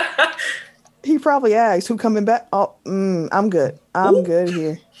 He probably asked, who coming back? Oh, I'm good. I'm good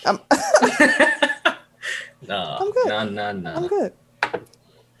here. I'm good. No. I'm good.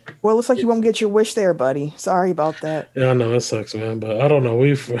 Well, looks like you won't get your wish there, buddy. Sorry about that. Yeah, I know. It sucks, man. But I don't know.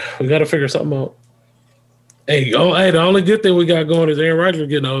 We got to figure something out. Hey, the only good thing we got going is Aaron Rodgers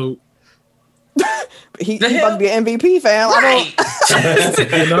getting old. He about to be an MVP, fam. Right.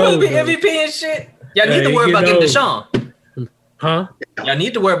 You know, Who'll be MVP and shit? Y'all need to worry about getting Deshaun. Huh? Y'all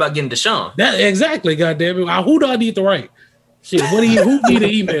need to worry about getting Deshaun. That exactly, goddamn it. Who do I need to write? Shit, who need an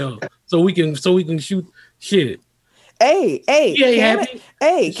email so we can shoot shit? Hey,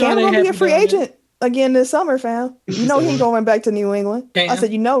 Cam gonna be a free agent again this summer, fam. You know he ain't going back to New England. Cam. I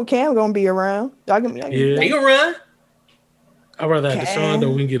said, Cam gonna be around. Y'all can, He can run. I'd rather have Deshaun though.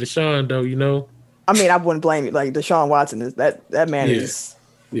 We can get Deshaun though, you know. I mean, I wouldn't blame you. Like Deshaun Watson is that man is.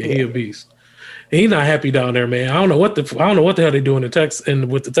 Yeah, he a beast. He's not happy down there, man. I don't know what the hell they doing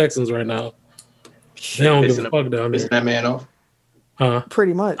with the Texans right now. They don't give a fuck down there. That man off. Huh?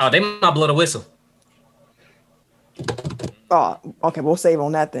 Pretty much. Oh, they might blow the whistle. Oh, okay. We'll save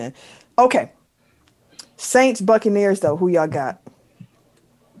on that then. Okay. Saints, Buccaneers, though. Who y'all got?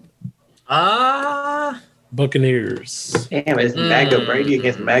 Buccaneers. Damn, it's MAGA Brady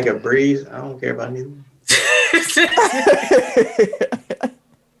against MAGA Breeze. I don't care about neither.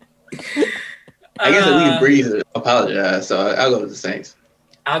 I guess at least Breeze apologized, so I'll go with the Saints.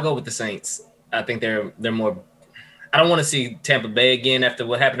 I'll go with the Saints. I think they're more. I don't want to see Tampa Bay again after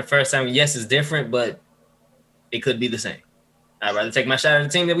what happened the first time. Yes, it's different, but it could be the same. I'd rather take my shot at the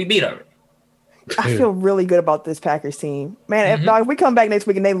team that we beat already. I feel really good about this Packers team. Man, if we come back next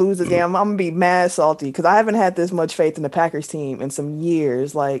week and they lose this game, I'm going to be mad salty because I haven't had this much faith in the Packers team in some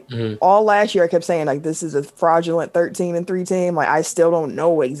years. Like, all last year I kept saying, like, this is a fraudulent 13-3 team. Like, I still don't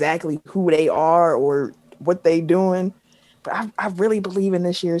know exactly who they are or what they doing. But I really believe in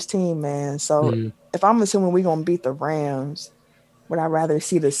this year's team, man. So if I'm assuming we're going to beat the Rams, would I rather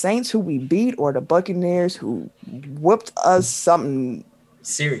see the Saints who we beat or the Buccaneers who whooped us something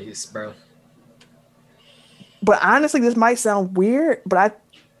serious, bro? But honestly, this might sound weird, but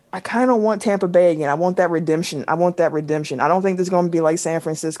I kind of want Tampa Bay again. I want that redemption. I don't think this is going to be like San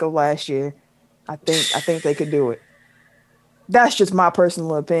Francisco last year. I think they could do it. That's just my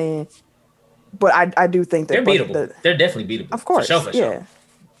personal opinion. But I do think that they're beatable. They're definitely beatable. Of course, for sure.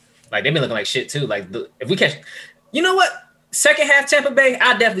 Like they've been looking like shit too. Like if we catch, you know what? Second half Tampa Bay,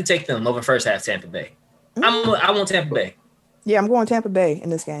 I definitely take them over first half Tampa Bay. I want Tampa Bay. Yeah, I'm going Tampa Bay in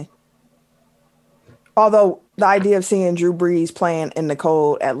this game. Although the idea of seeing Drew Brees playing in the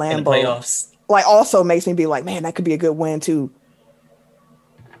cold at Lambeau, playoffs, like also makes me be like, man, that could be a good win too.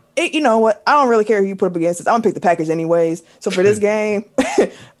 You know what? I don't really care who you put up against us. I'm gonna pick the Packers anyways. So for this game,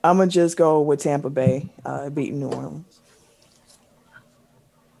 I'm gonna just go with Tampa Bay beating New Orleans.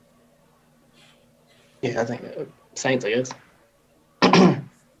 Yeah, I think Saints, I guess.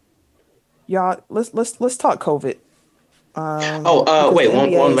 Y'all, let's talk COVID. Wait,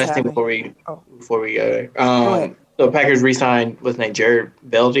 one last thing before we go. The Packers re-signed what's his name, Jared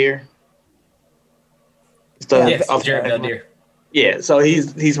Beldier. Jared Beldier. Yeah, so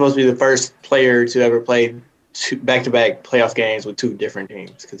he's supposed to be the first player to ever play back-to-back playoff games with two different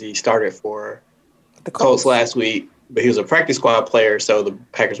teams because he started for the Colts last week, but he was a practice squad player, so the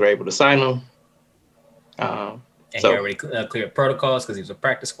Packers were able to sign him. And he already cleared protocols because he was a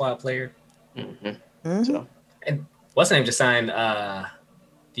practice squad player. So, and what's the name just signed?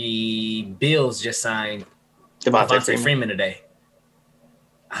 The Bills just signed Devontae Freeman today.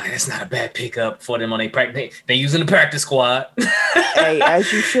 That's not a bad pickup for them on a practice. They using the practice squad. Hey,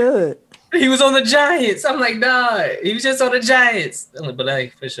 as you should. He was on the Giants. I'm like, nah, he was just on the Giants. But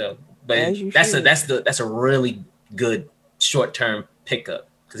hey, for sure. But that's a really good short term pickup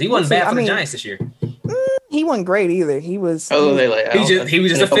because he wasn't bad for the Giants this year. He wasn't great either. He was. He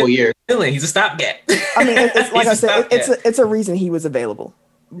was just a couple years. He's a stopgap. I mean, it's like I said, it's a reason he was available,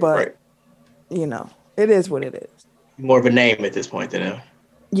 but you know, it is what it is. More of a name at this point than him.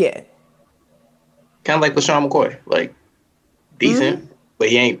 Yeah. Kind of like LaShawn McCoy, like decent, but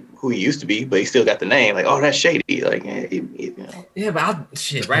he ain't who he used to be. But he still got the name. Like, oh, that's shady. Like, you know. Yeah,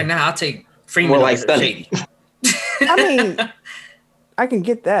 but right now I'll take Freeman more like shady. I mean, I can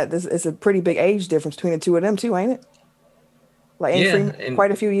get that. This is a pretty big age difference between the two of them too, ain't it? Like, Freeman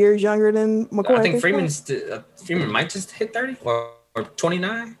quite a few years younger than McCoy. I think Freeman might just hit 30 or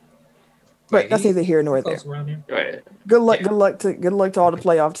 29. But that's neither here nor there. Right. Good luck to all the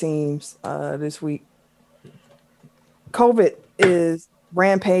playoff teams this week. COVID is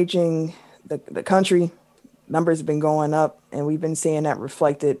rampaging the country. Numbers have been going up, and we've been seeing that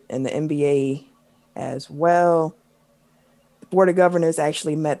reflected in the NBA as well. The Board of Governors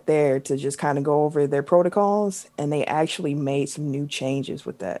actually met there to just kind of go over their protocols, and they actually made some new changes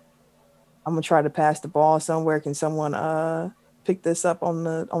with that. I'm gonna try to pass the ball somewhere. Can someone pick this up on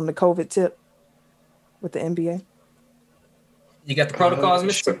the COVID tip with the NBA? You got the protocols,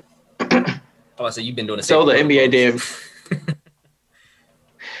 Mr. Oh, so you've been doing the same. So the NBA did.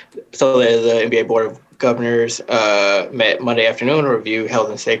 So the NBA Board of Governors met Monday afternoon to review health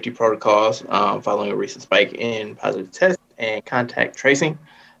and safety protocols following a recent spike in positive tests and contact tracing.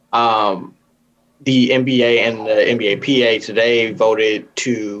 The NBA and the NBA PA today voted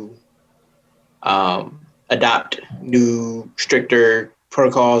to adopt new, stricter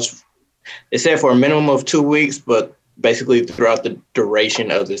protocols. They said for a minimum of 2 weeks, but basically throughout the duration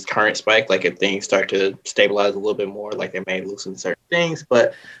of this current spike, like if things start to stabilize a little bit more, like they may loosen certain things.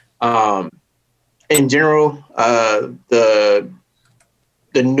 But in general, the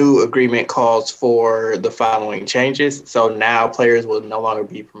new agreement calls for the following changes. So now players will no longer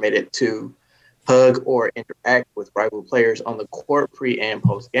be permitted to hug or interact with rival players on the court pre and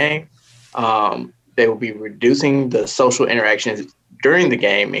post game. They will be reducing the social interactions during the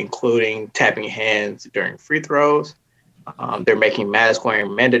game, including tapping hands during free throws. They're making mask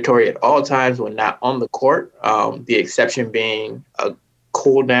wearing mandatory at all times when not on the court. The exception being a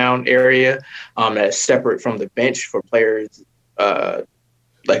cool down area that's separate from the bench for players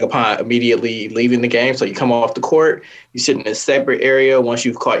like upon immediately leaving the game. So you come off the court, you sit in a separate area. Once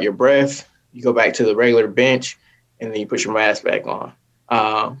you've caught your breath, you go back to the regular bench, and then you put your mask back on.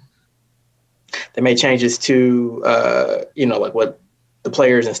 They made changes to, like what the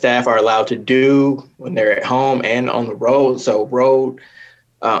players and staff are allowed to do when they're at home and on the road. So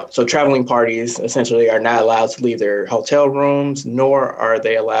traveling parties essentially are not allowed to leave their hotel rooms, nor are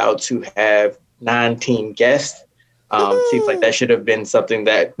they allowed to have non-team guests. Seems like that should have been something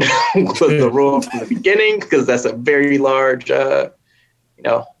that was the rule from the beginning, because that's a very large,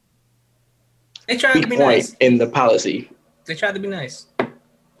 they tried to be nice in the policy. They tried to be nice.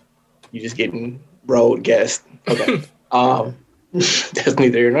 You just getting road guests. Okay. That's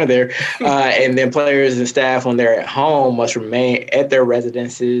neither here nor there. And then players and staff, when they're at home, must remain at their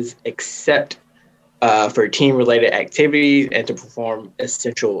residences except for team-related activities and to perform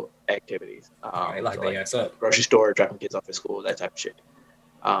essential activities. They lock their ass up. Grocery store, dropping kids off at school, that type of shit.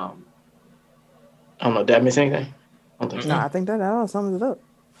 I don't know. Did I miss anything? I don't think so. No, I think that sums it up.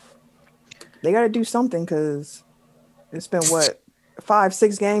 They got to do something, because it's been,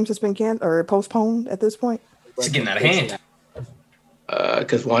 5-6 games that's been canceled or postponed at this point? It's getting out of hand.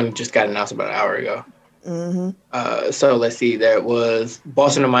 Because one just got announced about an hour ago. Mm-hmm. So let's see. That was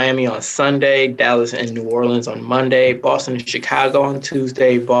Boston and Miami on Sunday, Dallas and New Orleans on Monday, Boston and Chicago on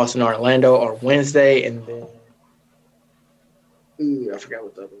Tuesday, Boston and Orlando on Wednesday, and then I forgot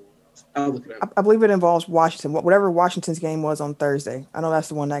what the other one was. I'll look it up. I believe it involves Washington. Whatever Washington's game was on Thursday. I know that's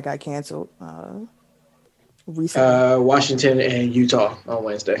the one that got canceled recently. Washington and Utah on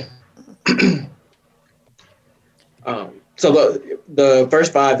Wednesday. So the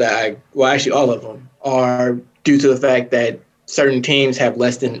first five actually all of them are due to the fact that certain teams have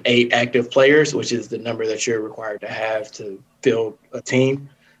less than 8 active players, which is the number that you're required to have to field a team.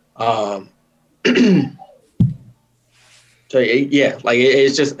 So yeah, like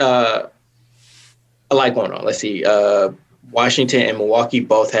it's just a lot going on. Let's see. Washington and Milwaukee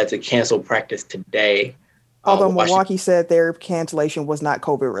both had to cancel practice today. Although Milwaukee said their cancellation was not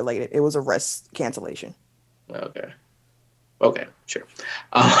COVID related. It was a rest cancellation. Okay, sure.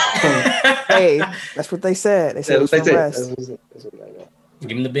 Hey, that's what they said. They said it was for rest.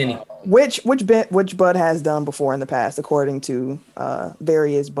 Give him the Benny. Which Bud has done before in the past, according to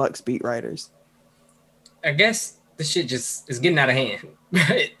various Bucks beat writers. I guess the shit just is getting out of hand.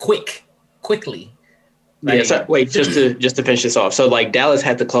 Quickly. Yeah, so wait, just to finish this off. So, like, Dallas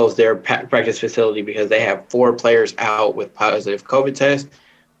had to close their practice facility because they have 4 players out with positive COVID tests.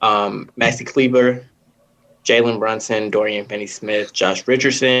 Maxi Kleber, Jalen Brunson, Dorian Finney-Smith, Josh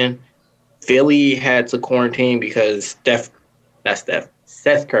Richardson. Philly had to quarantine because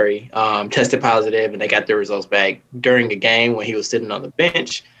Seth Curry tested positive, and they got their results back during the game when he was sitting on the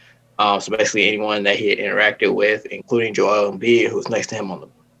bench. So basically anyone that he had interacted with, including Joel Embiid, who was next to him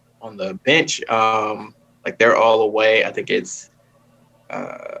on the bench, like they're all away. I think it's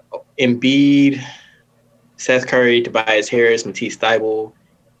Embiid, Seth Curry, Tobias Harris, Matisse Thybulle,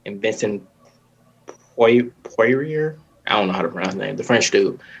 and Vincent Poirier. I don't know how to pronounce his name. The French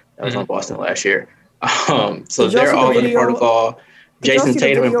dude that was on Boston last year. So they're all in the protocol. Jason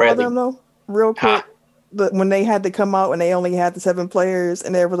Tatum and Bradley. Real quick, when they had to come out and they only had the 7 players,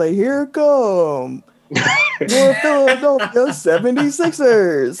 and they were like, "Here come your Philadelphia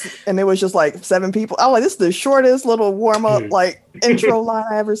 76ers," and it was just like 7 people. I was like, "This is the shortest little warm up intro line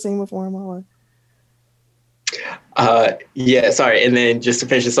I ever seen before in my life." Sorry. And then just to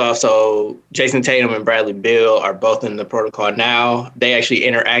finish this off, so Jason Tatum and Bradley Beal are both in the protocol now. They actually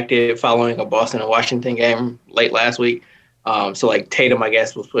interacted following a Boston and Washington game late last week. So like Tatum, I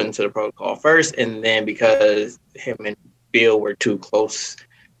guess, was put into the protocol first. And then because him and Beal were too close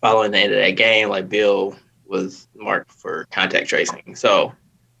following the end of that game, like Bill was marked for contact tracing. So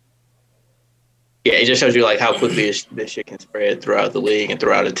yeah, it just shows you like how quickly this shit can spread throughout the league and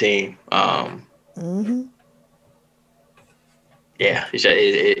throughout a team. Yeah,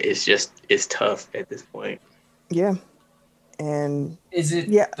 it's tough at this point. Yeah, and is it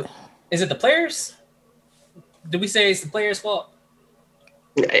the players? Do we say it's the players' fault?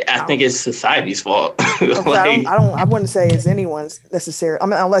 I think it's society's fault. I wouldn't say it's anyone's necessary. I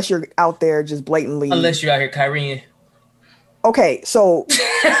mean, unless you're out there just blatantly. Unless you're out here Kyrie. Okay, so.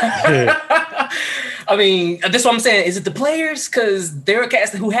 I mean, that's what I'm saying. Is it the players? Because there are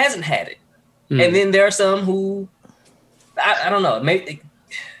cats who hasn't had it, and then there are some who, I don't know. Maybe.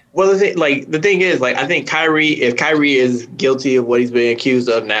 Well, the thing is, like, I think if Kyrie is guilty of what he's been accused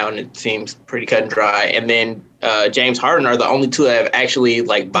of now, and it seems pretty cut and dry, and then James Harden are the only two that have actually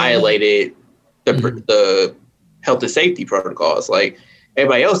like violated the health and safety protocols. Like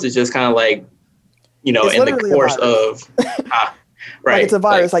everybody else is just kind of like, in the course of. Right. Like it's a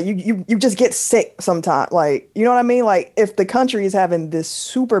virus. Like you just get sick sometimes. Like, you know what I mean? Like if the country is having this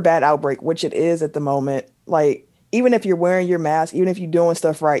super bad outbreak, which it is at the moment, like even if you're wearing your mask, even if you're doing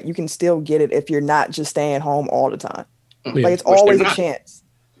stuff right, you can still get it if you're not just staying home all the time. Yeah. Like it's always a chance.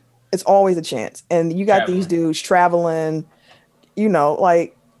 It's always a chance. And you got these dudes traveling,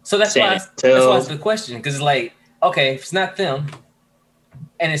 like. So that's why it's the question. Because it's like, okay, if it's not them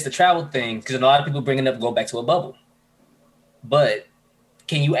and it's the travel thing, because a lot of people bringing up go back to a bubble. But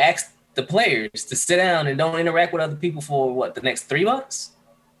can you ask the players to sit down and don't interact with other people for the next 3 months?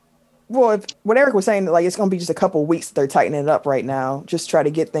 Well, what Eric was saying, like it's going to be just a couple of weeks that they're tightening it up right now, just try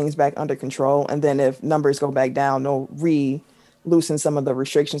to get things back under control. And then if numbers go back down, they'll loosen some of the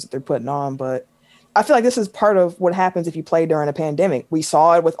restrictions that they're putting on. But I feel like this is part of what happens if you play during a pandemic. We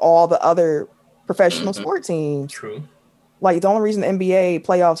saw it with all the other professional sport teams. True. Like the only reason the NBA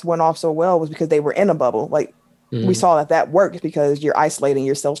playoffs went off so well was because they were in a bubble. Like, we saw that works because you're isolating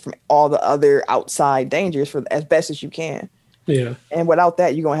yourselves from all the other outside dangers for as best as you can. Yeah. And without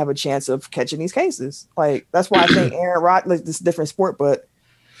that, you're going to have a chance of catching these cases. Like, that's why I think Aaron Rodgers, like, this is a different sport, but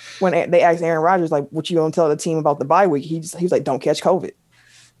when they asked Aaron Rodgers, like, what you going to tell the team about the bye week? He was like, don't catch COVID.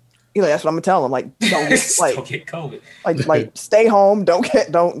 He's like, that's what I'm going to tell them. Like, don't get COVID. Like, stay home. Don't get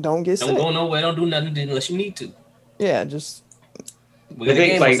sick. Don't go nowhere. Don't do nothing unless you need to. Yeah, just. The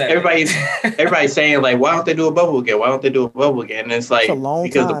thing, like everybody's saying, like, why don't they do a bubble again? Why don't they do a bubble again? And it's like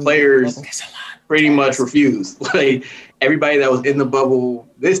because the players pretty much refuse. Like everybody that was in the bubble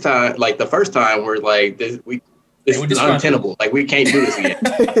this time, like the first time, were like, this is untenable. Like we can't do this again.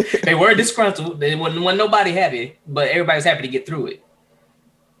 They were disgruntled. They wasn't nobody happy, but everybody's happy to get through it.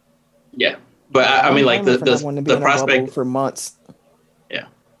 Yeah, but I mean, like the prospect for months. Yeah,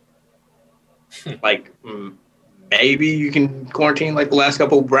 like. Maybe you can quarantine like the last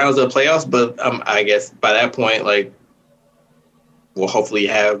couple of rounds of playoffs, but I guess by that point, like, we'll hopefully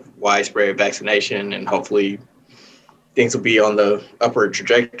have widespread vaccination and hopefully things will be on the upward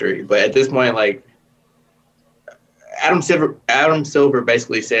trajectory. But at this point, like, Adam Silver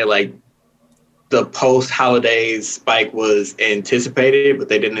basically said, like, the post-holidays spike was anticipated, but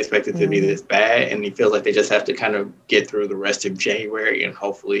they didn't expect it to be this bad. And he feels like they just have to kind of get through the rest of January and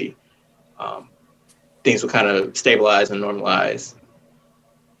hopefully things will kind of stabilize and normalize.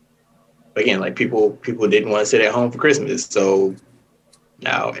 But again, like people didn't want to sit at home for Christmas. So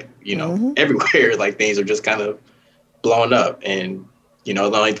now, everywhere, like things are just kind of blowing up. And, it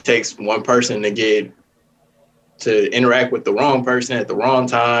only takes one person to interact with the wrong person at the wrong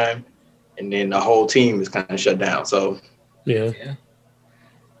time. And then the whole team is kind of shut down. So, yeah.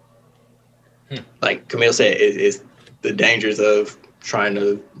 Like Camille said, it's the dangers of trying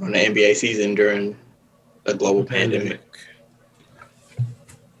to run the NBA season during a global pandemic.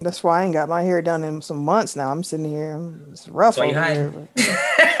 That's why I ain't got my hair done in some months now. I'm sitting here. It's rough over here.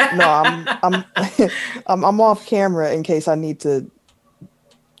 No, I'm off camera in case I need to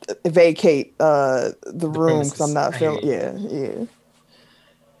vacate the room because I'm not feeling. Yeah.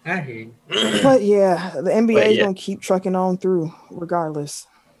 I hear you. But yeah, the NBA is gonna keep trucking on through regardless.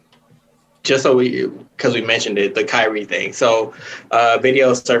 Just so because we mentioned it, the Kyrie thing. So,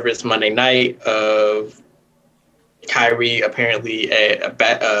 video surfaced Monday night of Kyrie apparently at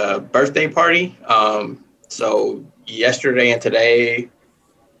a birthday party. So yesterday and today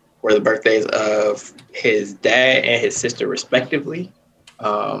were the birthdays of his dad and his sister, respectively.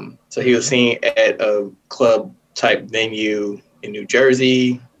 So he was seen at a club type venue in New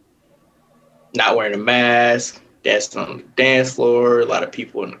Jersey, not wearing a mask, dancing on the dance floor, a lot of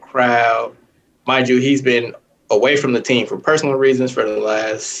people in the crowd. Mind you, he's been away from the team for personal reasons for the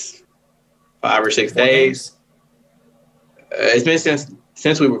last 5 or 6 days. It's been since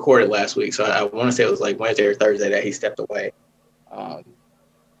since we recorded last week, so I want to say it was like Wednesday or Thursday that he stepped away.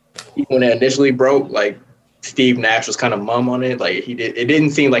 When it initially broke, like Steve Nash was kind of mum on it. Like it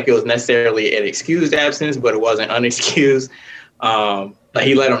didn't seem like it was necessarily an excused absence, but it wasn't unexcused. Like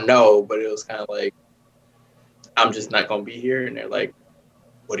he let them know, but it was kind of like, I'm just not going to be here. And they're like,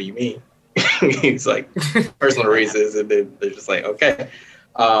 what do you mean? He's like, personal reasons. And they're just like, okay.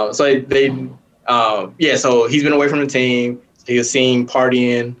 So so he's been away from the team. He was seen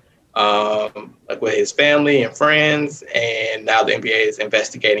partying like with his family and friends. And now the NBA is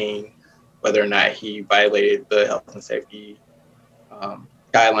investigating whether or not he violated the health and safety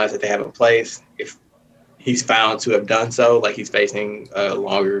guidelines that they have in place. If he's found to have done so, like he's facing a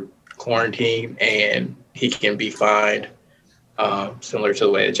longer quarantine and he can be fined, similar to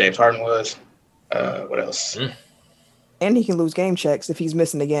the way that James Harden was. What else? And he can lose game checks if he's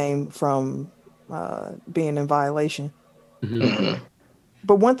missing the game from being in violation. Mm-hmm.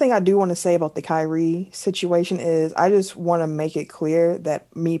 But one thing I do want to say about the Kyrie situation is I just want to make it clear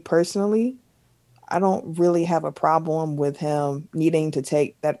that me personally, I don't really have a problem with him needing to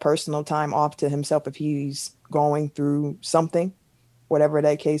take that personal time off to himself if he's going through something, whatever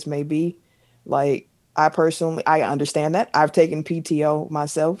that case may be. Like, I understand that. I've taken PTO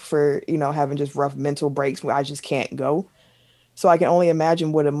myself for, having just rough mental breaks where I just can't go. So I can only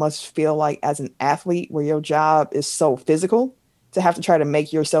imagine what it must feel like as an athlete where your job is so physical to have to try to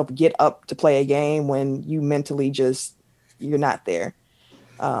make yourself get up to play a game when you mentally you're not there.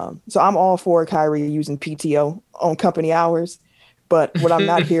 So I'm all for Kyrie using PTO on company hours, but what I'm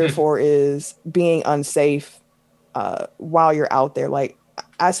not here for is being unsafe while you're out there. Like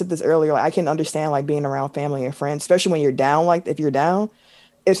I said this earlier, I can understand like being around family and friends, especially when you're down. Like if you're down,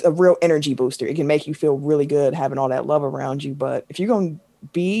 it's a real energy booster. It can make you feel really good having all that love around you. But if you're going to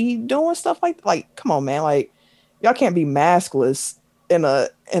be doing stuff like, come on, man, like y'all can't be maskless in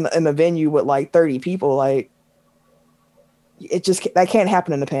a venue with like 30 people. Like that can't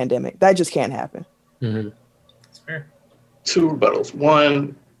happen in the pandemic. That just can't happen. Mm-hmm. That's fair. Two rebuttals.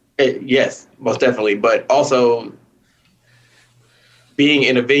 One, yes, most definitely. But also being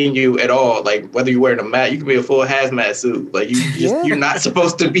in a venue at all, like whether you're wearing a mask, you can be a full hazmat suit. Like you're not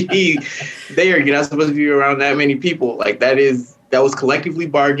supposed to be there. You're not supposed to be around that many people. Like that was collectively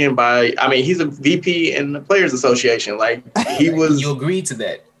bargained by, he's a VP in the Players Association. Like he was. You agreed to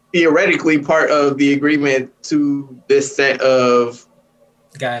that. Theoretically part of the agreement to this set of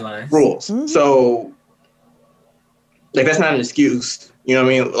guidelines rules. Mm-hmm. So like, that's not an excuse. You know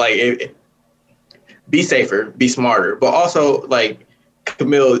what I mean? Like be safer, be smarter, but also like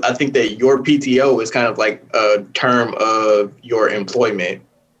Camille, I think that your PTO is kind of like a term of your employment,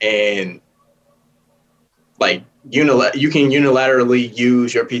 and like you can unilaterally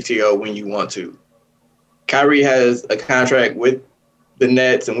use your PTO when you want to. Kyrie has a contract with the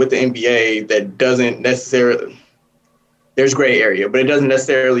Nets and with the NBA that doesn't necessarily, there's gray area, but it doesn't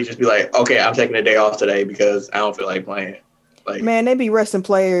necessarily just be like, okay, I'm taking a day off today because I don't feel like playing. Like, man, they be resting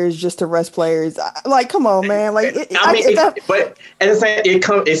players just to rest players. Like, come on, man. Like, but at the same,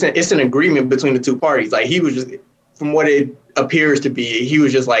 it's an agreement between the two parties. Like, he was just, from what it appears to be, he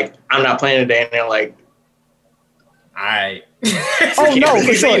was just like, I'm not playing today, and they're like, all right. Oh no,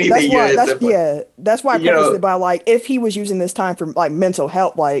 for sure. That's why I prefaced it by like, if he was using this time for like mental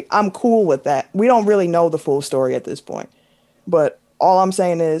health, like I'm cool with that. We don't really know the full story at this point, but all I'm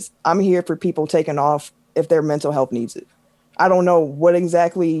saying is I'm here for people taking off if their mental health needs it. I don't know what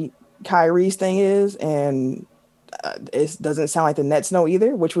exactly Kyrie's thing is, and it doesn't sound like the Nets know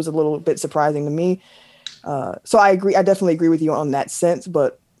either, which was a little bit surprising to me. So I agree. I definitely agree with you on that sense,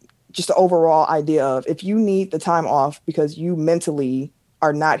 but just the overall idea of if you need the time off because you mentally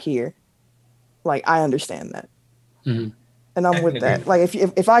are not here, like I understand that. Mm-hmm. And I'm with that. Like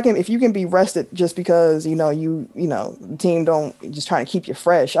if you can be rested just because, the team don't just trying to keep you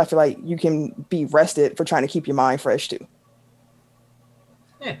fresh, I feel like you can be rested for trying to keep your mind fresh too.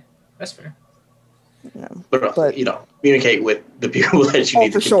 Yeah, that's fair. Yeah. But communicate with the people that you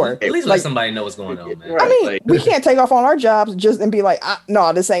need for to sure. At least let somebody know what's going on, man. Right, I mean, we can't take off on our jobs just and be like,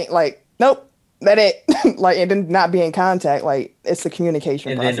 no, this ain't like, nope, that ain't like, and then not be in contact. Like it's the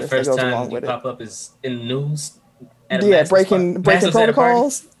communication process. And then the first that goes time along you with pop up is in the news. Breaking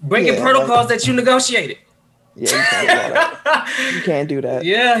protocols. Breaking protocols that you negotiated. Yeah, you can't do that.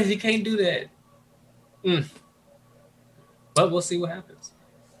 Yeah, you can't do that. But we'll see what happens.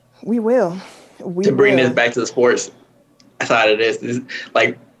 We will. To bring this back to the sports side of this,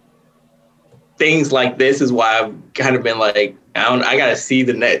 like things like this is why I've kind of been like, I gotta see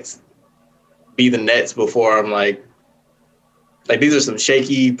the Nets be the Nets before I'm like, like these are some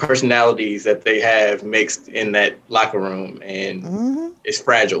shaky personalities that they have mixed in that locker room, and it's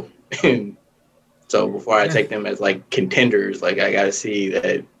fragile. And so before I take them as like contenders, like I gotta see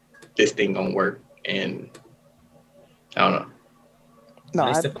that this thing gonna work. And I don't know. No,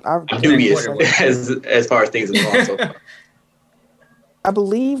 I'm dubious as far as things have gone so far. I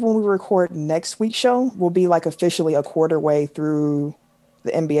believe when we record next week's show, we'll be like officially a quarter way through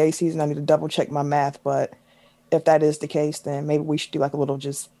the NBA season. I need to double check my math, but if that is the case, then maybe we should do like a little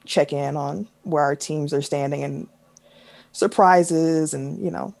just check in on where our teams are standing and surprises and, you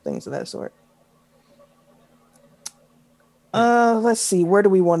know, things of that sort. Let's see. Where do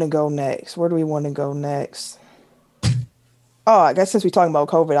we want to go next? Oh, I guess since we're talking about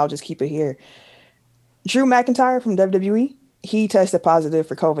COVID, I'll just keep it here. Drew McIntyre from WWE, he tested positive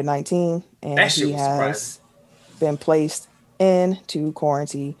for COVID-19 and he has been placed into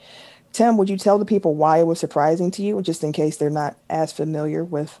quarantine. Tim, would you tell the people why it was surprising to you, just in case they're not as familiar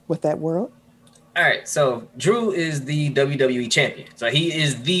with that world? All right, so Drew is the WWE champion. So he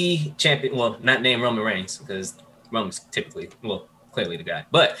is the champion. Well, not named Roman Reigns, because Roman's typically, well, clearly the guy.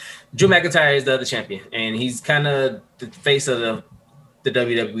 But Drew McIntyre is the other champion, and he's kind of the face of the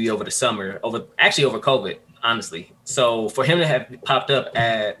WWE over the summer, over COVID, honestly. So for him to have popped up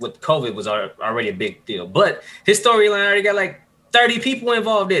with COVID was already a big deal. But his storyline already got like 30 people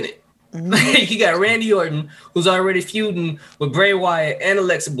involved in it. He got Randy Orton, who's already feuding with Bray Wyatt and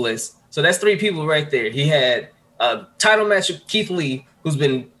Alexa Bliss. So that's 3 people right there. He had a title match with Keith Lee, who's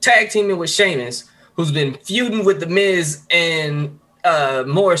been tag teaming with Sheamus, who's been feuding with The Miz and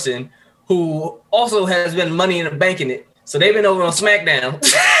Morrison, who also has been Money in the Bank in it. So they've been over on SmackDown.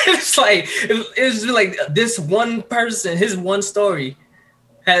 It's like this one person, his one story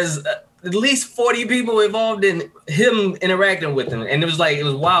has at least 40 people involved in him interacting with him. And it was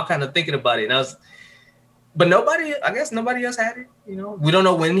wild kind of thinking about it. And but nobody else had it. You know, we don't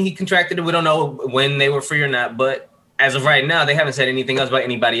know when he contracted it. We don't know when they were free or not. But as of right now, they haven't said anything else about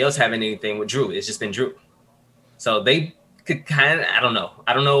anybody else having anything with Drew. It's just been Drew. So they could I don't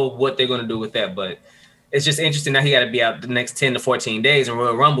know what they're going to do with that, but it's just interesting that he got to be out the next 10 to 14 days, and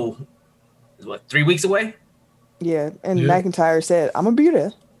Royal Rumble is 3 weeks away? Yeah, and McIntyre said, I'm going to be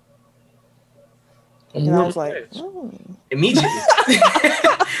there. And I was like, Immediately.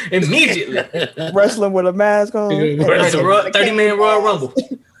 Wrestling with a mask on. 30-man Royal Rumble.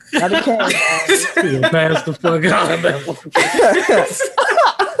 I can't. Pass the fuck out.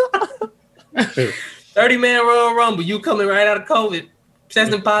 30-man Royal Rumble. You coming right out of COVID,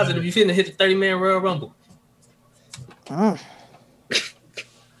 testing positive. You finna hit the 30-man Royal Rumble.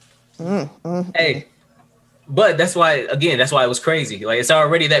 Hey, but that's why it was crazy. Like, it's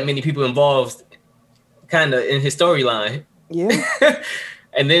already that many people involved, kind of in his storyline. Yeah.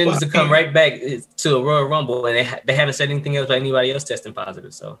 And then to come right back to a Royal Rumble, and they haven't said anything else about anybody else testing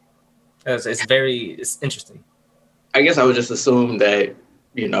positive. So it's interesting. I guess I would just assume that,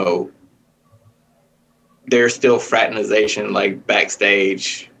 you know, there's still fraternization, like,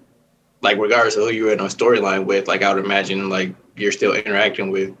 backstage, like, regardless of who you're in a storyline with. Like, I would imagine, like, you're still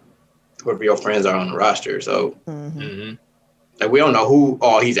interacting with whoever your friends are on the roster. So like, we don't know who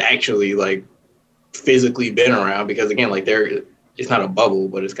all he's actually, like, physically been around, because again, like, it's not a bubble,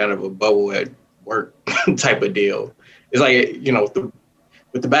 but it's kind of a bubble at work type of deal. It's like, you know,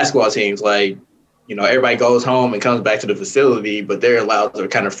 with the basketball teams, like, you know, everybody goes home and comes back to the facility, but they're allowed to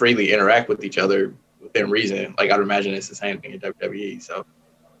kind of freely interact with each other within reason. Like, I'd imagine it's the same thing in WWE. So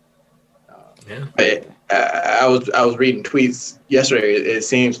but I was reading tweets yesterday. It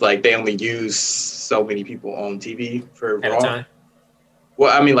seems like they only use so many people on TV for Raw. At a time?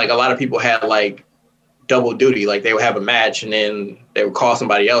 Well, I mean, like, a lot of people had, like, double duty. Like, they would have a match and then they would call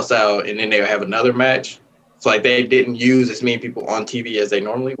somebody else out and then they would have another match. So, like, they didn't use as many people on TV as they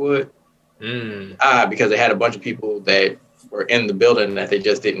normally would. Because they had a bunch of people that were in the building that they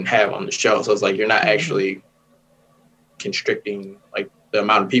just didn't have on the show. So it's like, you're not actually constricting, like, the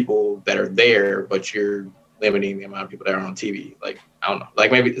amount of people that are there, but you're limiting the amount of people that are on TV. Like, I don't know.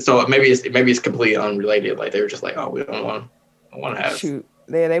 Like, maybe it's completely unrelated. Like, they were just like, oh, we don't want to have. Shoot.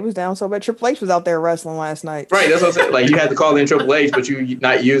 They was down so bad. Triple H was out there wrestling last night. Right, that's what I'm saying. Like, you had to call in Triple H, but you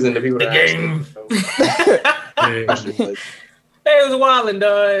not using the people that Hey, it was wilding,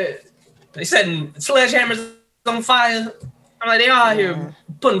 dog. They setting sledgehammers on fire. I'm like, they out here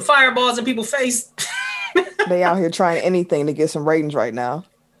putting fireballs in people's face. They out here trying anything to get some ratings right now.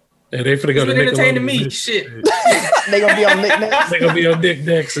 Yeah, they finna go to entertaining me. Shit. They gonna be on Nick Necks. They gonna be on Nick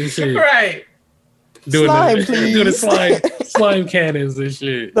Necks and shit. Right. Doing please. the slime cannons and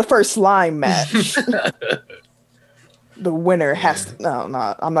shit. The first slime match. The winner has to.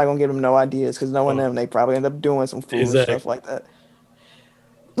 No, I'm not gonna give them no ideas, because knowing them, they probably end up doing some foolish stuff like that.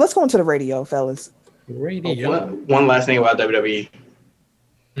 let's go into the radio, fellas. Radio. One last thing about WWE.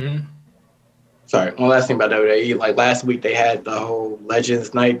 Mm-hmm. Sorry, one last thing about WWE. Like last week, they had the whole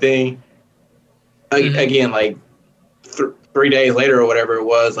Legends Night thing. Again, like 3 days later or whatever it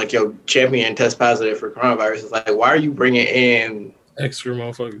was, like your champion test positive for coronavirus. It's like, why are you bringing in extra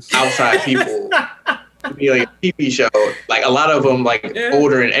motherfuckers, outside people? To be like a TV show. Like a lot of them, like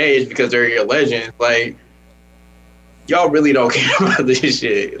older in age because they're your legends. Like y'all really don't care about this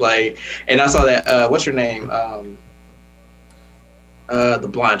shit. Like, and I saw that. What's her name? The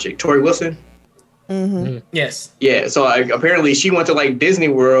blonde chick, Tori Wilson. Mm-hmm. Yes. Yeah. So like, apparently she went to like Disney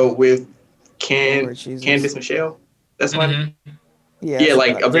World with Candice Michelle. That's one. Yeah.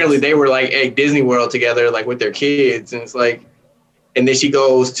 Like apparently they were like at Disney World together, like with their kids, and it's like, and then she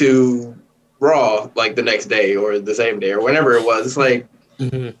goes to Raw like the next day or the same day or whenever it was. It's like,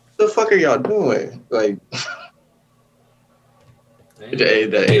 what the fuck are y'all doing? Like, you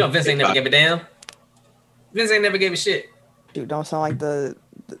know, Vince ain't never gave a damn. Vince ain't never gave a shit. Dude, don't sound like the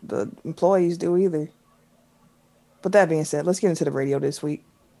employees do either. But that being said, let's get into the radio this week.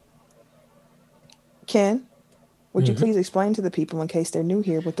 Ken, would you please explain to the people in case they're new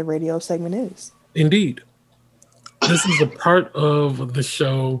here what the radio segment is? Indeed. This is a part of the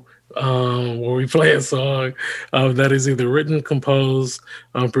show where we play a song that is either written, composed,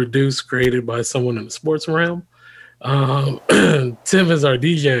 produced, created by someone in the sports realm. Tim is our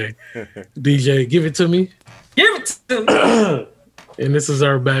DJ. DJ, give it to me. Give it to me. And this is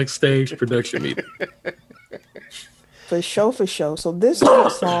our backstage production meeting. For sure. So this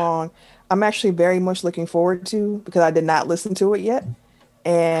week's song, I'm actually very much looking forward to because I did not listen to it yet.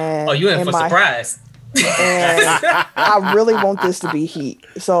 And you in for surprise. And I really want this to be heat.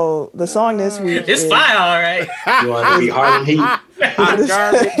 So the song this week it's fire, all right. You want it to be hard and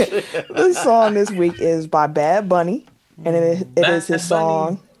heat? The song this week is by Bad Bunny, and it is his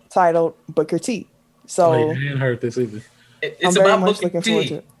song titled Booker T. So I didn't heard this either. It's I'm very much looking forward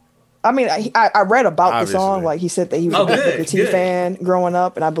to it. I mean, I read about the song. Like he said that he was a Booker T fan growing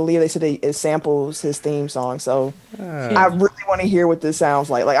up, and I believe they said it samples his theme song. So I really want to hear what this sounds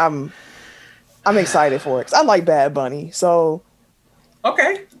like. Like I'm excited for it because I like Bad Bunny. So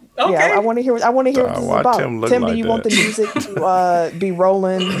okay. Yeah, I want to hear what this is about. Tim, do you want the music to be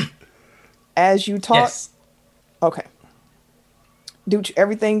rolling as you talk? Yes. Okay. Dude,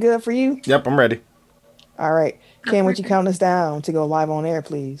 everything good for you? Yep, I'm ready. All right. Ken, would you count us down to go live on air,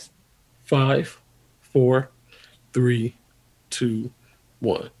 please? 5, 4, 3, 2,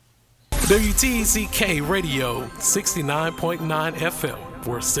 1. WTCK Radio 69.9 FM,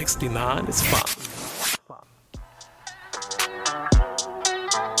 where 69 is fine.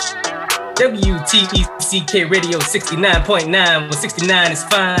 WTCK Radio 69.9, where 69 is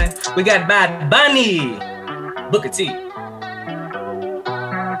fine. We got Bad Bunny, Booker T.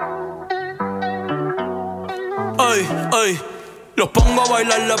 Ay, los pongo a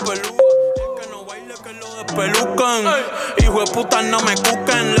bailar la peluca. El que no baile que lo despelucan. Hijo de puta no me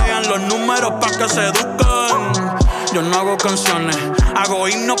cuquen. Lean los números pa' que se eduquen. Yo no hago canciones, hago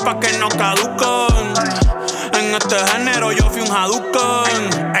himnos pa' que no caduquen. En este género yo fui un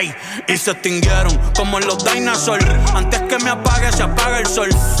Hadouken. Ey, y se extinguieron como en los dinosaurs. Antes que me apague se apaga el sol.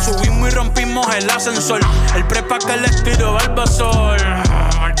 Subimos y rompimos el ascensor. El prepa que les tiro Barbasol.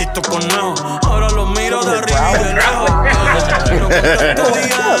 Maldito conejo, ahora lo miro de arriba y de lejos.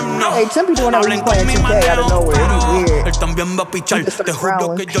 Hey, some people when I was playing 2K out of nowhere, it was weird. Él también va a pichar. Te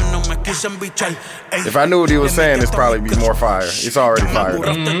juro que yo no me quise embichar. If I knew what he was saying, this probably be more fire. It's already fire.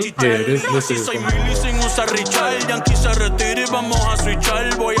 Yeah, this is sin usar Richard, Yankee se retira y vamos a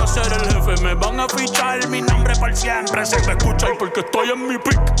switchar. Voy a ser el jefe, me van a fichar. Mi nombre por siempre se me escucha porque estoy en mi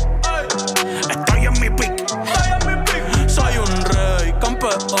pick. Estoy en mi pick. Soy un rey,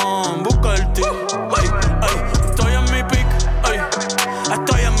 campeón, busca el ti. Estoy en mi pick.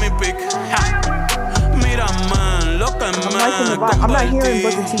 Estoy en mi pick. Mírame lo que I'm not hearing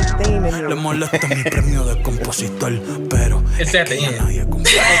Booker T's theme in here. Le molesta mi premio de compositor, pero it's at the end.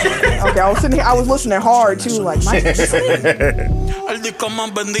 Okay, I was listening hard too, like Mike. El disco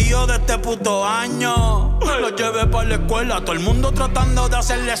más vendido de este puto año. Lo llevé para la escuela, todo el mundo tratando de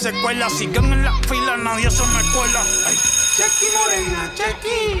hacerle secuela. Siguen en la fila, nadie se me cuela. Chequi Morena,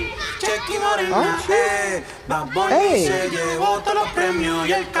 Chequi Morena, Bad Bunny se llevó todos los premios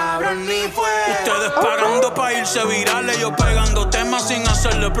y el cabrón ni fue. Ustedes pagando pa' irse virales, yo Pegando temas sin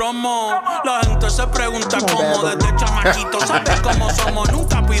hacerle promo. La gente se pregunta cómo desde chamaquito sabes cómo somos.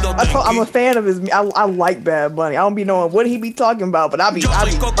 Nunca pido I'm a fan of his. I like Bad Bunny. I don't be knowing what he be talking about, but I be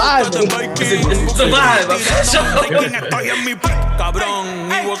vibing. It's a vibe. Estoy en mi pick, cabrón.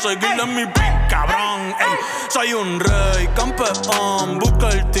 Y voy a seguir en mi pick, cabrón. Ey, soy un rey, campeón. Busca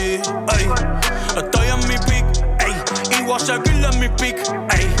el T. Ey, estoy en mi pick. Ey, y voy a seguir en mi pick.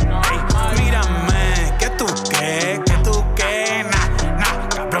 Ey, ey, mírame. ¿Qué tú qué? Nah,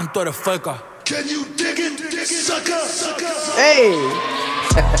 cabrón, tú eres feca. Can you dig it, sucker? Hey.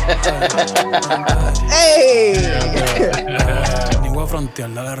 Hey. Ni voy a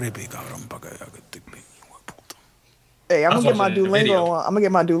frontearle a la ripi, cabrón, para que vea que estoy bien, hijo de puta. Hey, I'm gonna get my Duolingo on. I'm gonna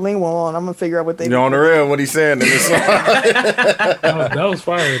get my Duolingo on. I'm gonna figure out what they. You on the real what he's saying in this song? That was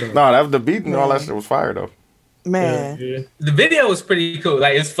fire though. No, that was the beat and all that shit was fire though. Man. Yeah. The video was pretty cool.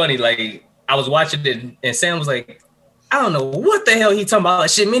 Like, it's funny. Like, I was watching it, and Sam was like, "I don't know what the hell he talking about." Like,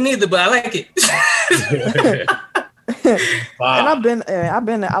 shit, me neither, but I like it. Wow. And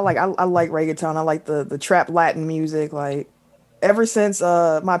I like reggaeton. I like the trap Latin music. Like, ever since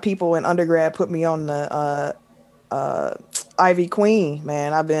my people in undergrad put me on the Ivy Queen,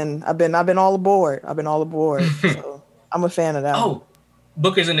 man, I've been all aboard. So I'm a fan of that. Oh,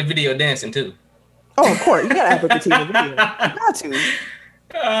 Booker's in the video dancing too. Oh, of course, you gotta have Booker T in the video. Got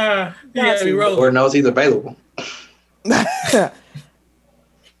to. Yeah, we roll. Or knows he's available.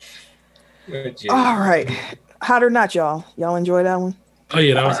 All right, hot or not, y'all? Y'all enjoy that one? Oh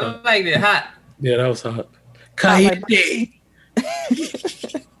yeah, that was I hot. like it hot. Yeah, that was hot. Kaite.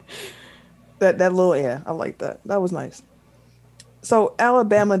 that little I like that. That was nice. So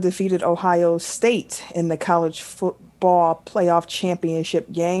Alabama defeated Ohio State in the college football playoff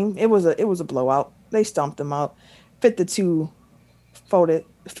championship game. It was a blowout. They stumped them out. 52 folded.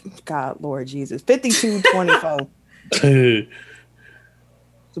 God, Lord Jesus. 52-24. It's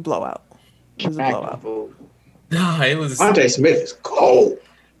a blowout. It was a blowout. No, it was. Devontae Smith is cold.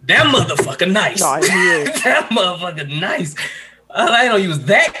 That motherfucker nice. No, he is. That motherfucker nice. I didn't know he was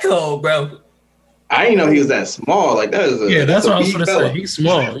that cold, bro. I didn't know he was that small. Like that is Yeah, that's what I was big gonna fella. say. He's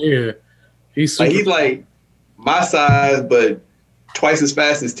small. Yeah, he's super. Like he's like my size, but twice as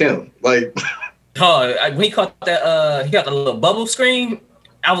fast as Tim. Like When he caught that, he got the little bubble screen.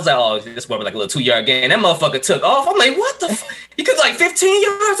 I was like, oh, this was like a little 2-yard gain. That motherfucker took off. I'm like, what the fuck? He took like 15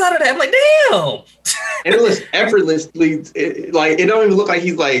 yards out of that. I'm like, damn. and it was effortlessly. It don't even look like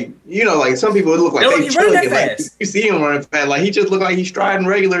he's like, you know, like some people it look like No, they he chilling. run that Like fast. you see him running fast. Like he just looked like he's striding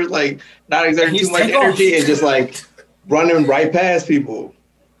regular, like not exerting He's too much take off. energy and just like running right past people.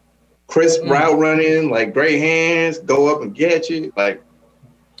 Crisp route running, like great hands, go up and get you. Like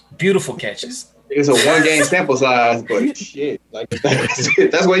Beautiful catches. it's a 1 game sample size, but shit, like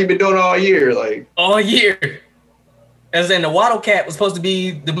that's what you've been doing all year. Like All year. As in the Waddle cat was supposed to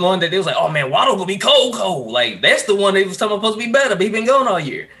be the one that they was like, oh man, Waddle gonna be cold. Like that's the one they was talking about supposed to be better, but he been going all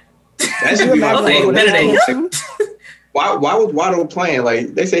year. that should be my Okay, point. better than you. Why was Waddle playing?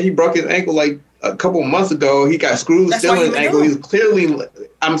 Like they said he broke his ankle like a couple months ago. He got screws That's still why in he his been ankle. doing. He's clearly.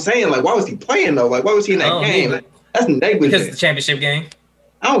 I'm saying like, why was he playing though? Like, why was he in that Oh, game? he- Like, that's negligent. Because of the championship game.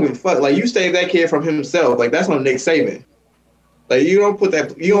 I don't give a fuck. Like you save that kid from himself. Like that's on Nick Saban. Like you don't put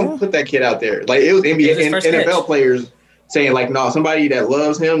that kid out there. Like it was It was NBA his and first NFL catch. players saying like, no, somebody that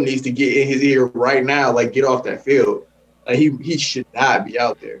loves him needs to get in his ear right now. Like get off that field. Like he should not be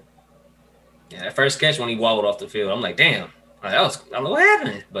out there. Yeah, that first catch when he wobbled off the field, I'm like, damn. Like, I don't know what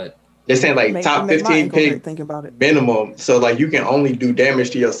happened, but They're saying like top Make my 15 ankle hurt pick thinking about it. minimum. So like you can only do damage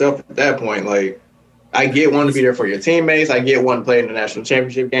to yourself at that point. Like I get wanting to be there for your teammates. I get wanting to play in the national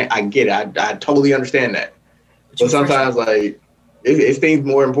championship game. I get it. I totally understand that. But sometimes like it's things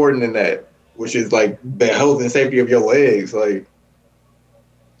more important than that, which is like the health and safety of your legs. Like,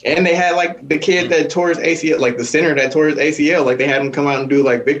 and they had like the kid that tore his ACL, like the center that tore his ACL. Like they had him come out and do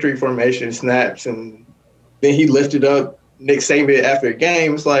like victory formation snaps, and then he lifted up Nick Saban after the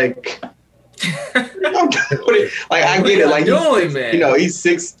game. It's like, like I get it. Like doing, man. you know, he's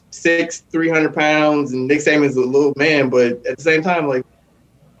 6'6", 300 pounds, and Nick Saban's a little man, but at the same time, like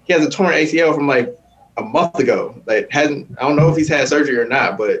he has a torn ACL from like a month ago. Like I don't know if he's had surgery or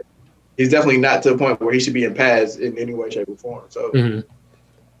not, but he's definitely not to the point where he should be in pads in any way, shape, or form. So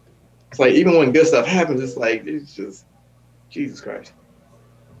it's like even when good stuff happens, it's like it's just Jesus Christ.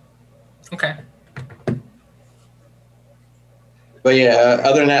 Okay. But yeah,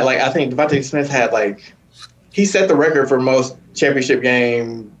 other than that, like I think Devontae Smith had like he set the record for most championship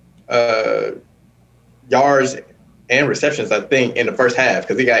game yards and receptions, I think, in the first half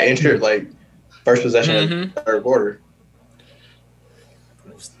because he got injured like first possession of the third quarter.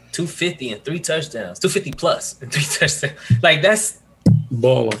 250 and 3 touchdowns, 250 plus and 3 touchdowns. Like that's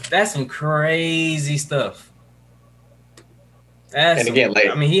balling. That's some crazy stuff. And again, like,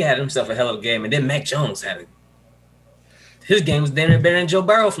 I mean, he had himself a hell of a game, and then Mac Jones had it. His game was better than Joe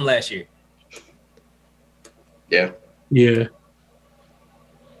Burrow from last year. Yeah. Yeah.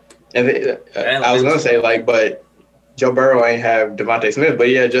 And I was gonna say, like, but Joe Burrow ain't have Devontae Smith, but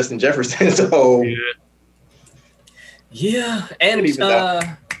he had Justin Jefferson. So yeah, and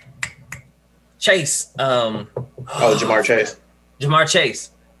Chase. Jamar Chase. Jamar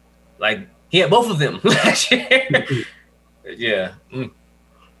Chase, like he had both of them last year. Yeah.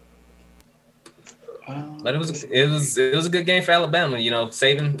 But it was a good game for Alabama. You know,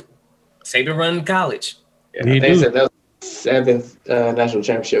 Saban run college. Yeah, they said that was 7th national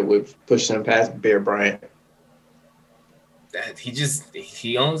championship with pushing them past Bear Bryant.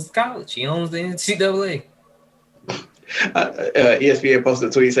 He owns college. He owns the NCAA. ESPN posted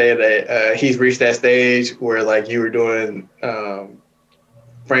a tweet saying that he's reached that stage where like you were doing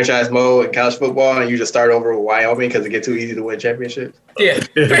franchise mode in college football and you just start over with Wyoming because it gets too easy to win championships. Yeah,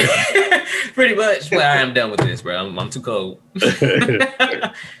 pretty much. Well, I am done with this, bro. I'm too cold.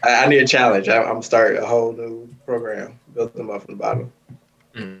 I need a challenge. I'm starting a whole new program. Build them up from the bottom.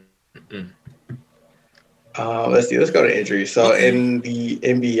 Let's see. Let's go to injuries. So in the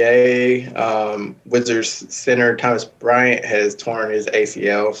NBA, Wizards center Thomas Bryant has torn his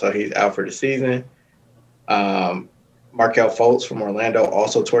ACL, so he's out for the season. Markelle Fultz from Orlando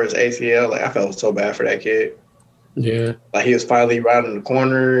also tore his ACL. Like, I felt so bad for that kid. Yeah. Like, he was finally rounding the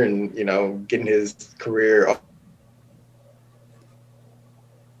corner and, you know, getting his career.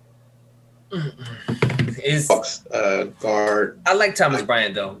 Guard. I like Thomas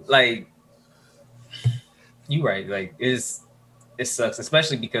Bryant, though. Like, you're right. Like, it sucks,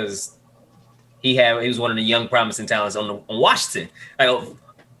 especially because he was one of the young promising talents on Washington. Like,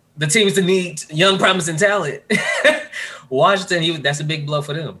 the teams that need young promising talent. Washington, that's a big blow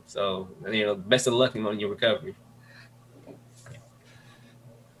for them. So, you know, best of luck on your recovery.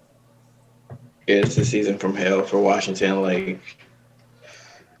 Yeah, it's a season from hell for Washington. Like,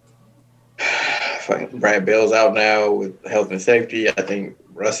 Brad Bill's out now with health and safety. I think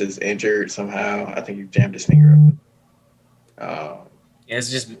Russ is injured somehow. I think he jammed his finger up. Yeah,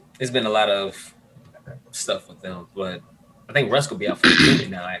 it's been a lot of stuff with them, but I think Russ could be out for the minute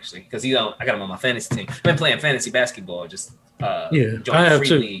now, actually, because I got him on my fantasy team. I've been playing fantasy basketball, just I have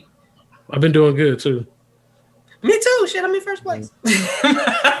too. League. I've been doing good too. Me too. Shit, I'm in first place.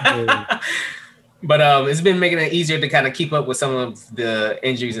 But it's been making it easier to kind of keep up with some of the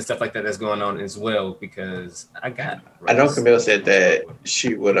injuries and stuff like that that's going on as well, because I know Camille said that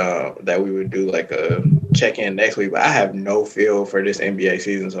she would that we would do like a check-in next week, but I have no feel for this NBA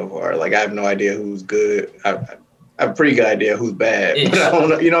season so far. Like, I have no idea who's good. I have a pretty good idea who's bad. But I don't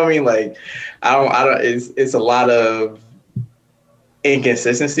know, you know what I mean? Like, I don't it's a lot of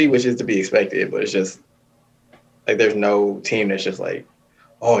inconsistency, which is to be expected, but it's just like there's no team that's just like,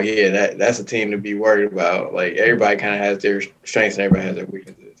 oh yeah, that's a team to be worried about. Like, everybody kind of has their strengths and everybody has their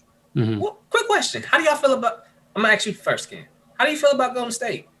weaknesses. Mm-hmm. Well, quick question: how do y'all feel about? I'm gonna ask you first, Ken. How do you feel about Golden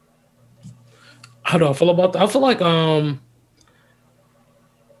State? How do I feel about that? I feel like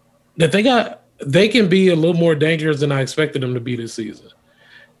that they can be a little more dangerous than I expected them to be this season.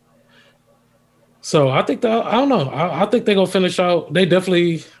 So I think I don't know. I think they're gonna finish out. They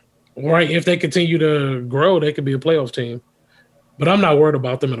definitely, right? If they continue to grow, they could be a playoff team. But I'm not worried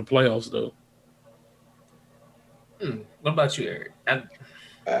about them in the playoffs, though. What about you, Eric?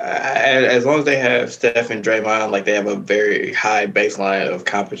 As long as they have Steph and Draymond, like, they have a very high baseline of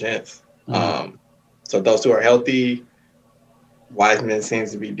competence. Mm-hmm. So those two are healthy. Wiseman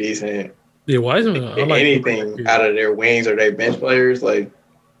seems to be decent. Yeah, Wiseman. I like anything out of their wings or their bench players, like,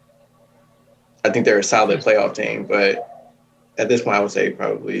 I think they're a solid playoff team. But at this point, I would say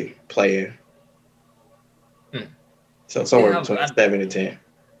probably play-in. So somewhere between 7 and 10.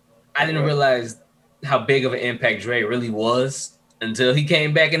 I didn't realize how big of an impact Dre really was until he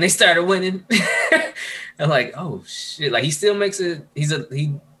came back and they started winning. I'm like, oh shit! Like, he still makes it.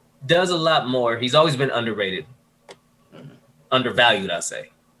 He does a lot more. He's always been underrated, undervalued, I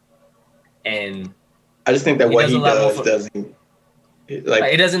say. And I just think that what he does doesn't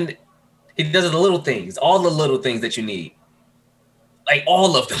like it doesn't. He does the little things, all the little things that you need, like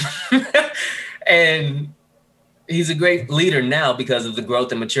all of them, and. He's a great leader now because of the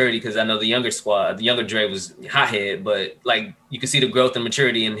growth and maturity. Because I know the younger Dre was hothead, but like you can see the growth and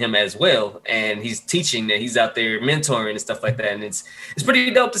maturity in him as well. And he's teaching that, he's out there mentoring and stuff like that. And it's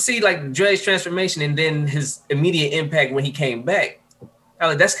pretty dope to see like Dre's transformation and then his immediate impact when he came back.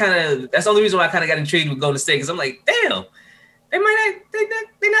 That's the only reason why I kind of got intrigued with Golden State, because I'm like, damn, they're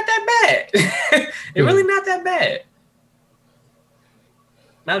not It's really not that bad.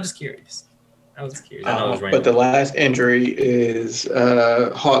 I was just curious. I know it was but the last injury is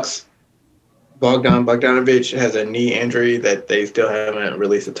Hawks. Bogdanovich has a knee injury that they still haven't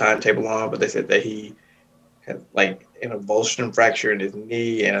released a timetable on, but they said that he had like an avulsion fracture in his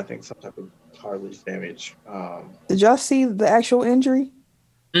knee and I think some type of cartilage damage. Did y'all see the actual injury?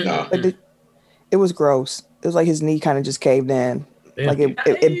 No. It was gross. It was like his knee kind of just caved in. Yeah. Like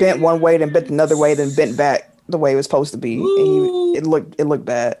it bent one way, then bent another way, then bent back the way it was supposed to be. And it looked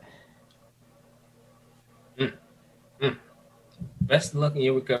bad. Best of luck in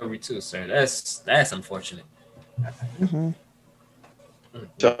your recovery too, sir. That's unfortunate. Mm-hmm.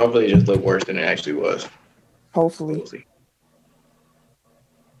 So hopefully it just looked worse than it actually was. Hopefully. We'll see.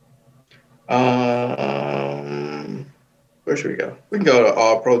 Where should we go? We can go to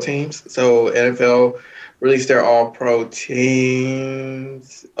all pro teams. So NFL released their all pro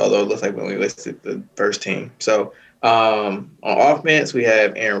teams, although it looks like we only listed the first team. So on offense, we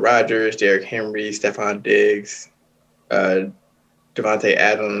have Aaron Rodgers, Derrick Henry, Stephon Diggs, Devontae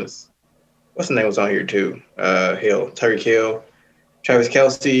Adams. What's the name was on here too? Tyreek Hill, Travis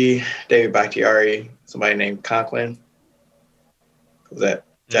Kelce, David Bakhtiari, somebody named Conklin. Was that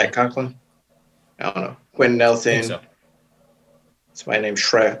Jack Conklin? I don't know. Quentin Nelson. So. Somebody named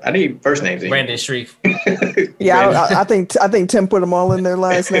Shref. I need first names. Brandon Shreve. Yeah, I think Tim put them all in their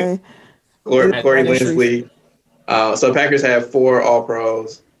last name. Corey Linsley. So Packers have 4 All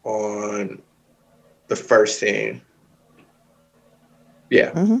Pros on the first team.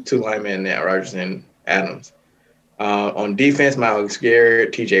 Yeah, 2 linemen now, Rodgers and Adams. On defense, Myles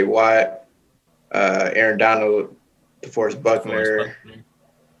Garrett, T.J. Watt, Aaron Donald, DeForest Buckner,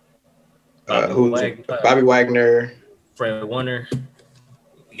 Bobby Wagner, Fred Warner.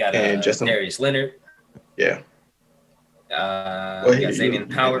 We got Darius Leonard. Yeah. We got Xavier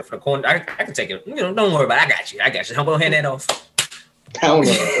Howard for the corner. I can take it. Don't worry about it. I got you. I'm going to hand that off. I don't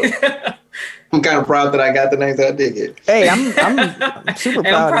know. I'm kind of proud that I got the names that I did get. Hey, I'm super proud.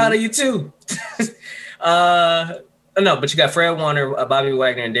 Hey, I'm proud of you too. No, but you got Fred Warner, Bobby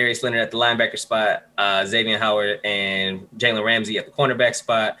Wagner, and Darius Leonard at the linebacker spot. Xavier Howard and Jalen Ramsey at the cornerback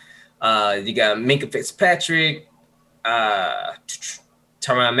spot. You got Minkah Fitzpatrick,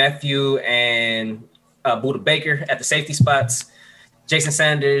 Tyrann Mathieu, and Budda Baker at the safety spots. Jason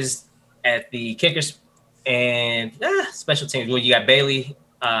Sanders at the kickers and special teams. Well, you got Bailey.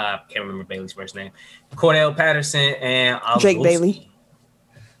 Can't remember Bailey's first name. Cordell Patterson and Jake Bailey.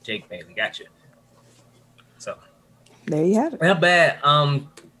 Jake Bailey, gotcha. So there you have it. Not bad.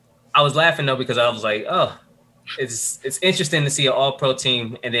 I was laughing though because I was like, oh, it's interesting to see an all-pro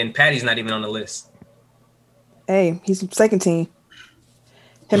team, and then Patty's not even on the list. Hey, he's second team.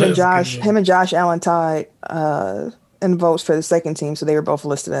 Him and Josh Allen tied in votes for the second team, so they were both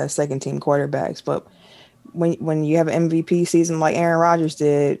listed as second team quarterbacks. But when you have an MVP season like Aaron Rodgers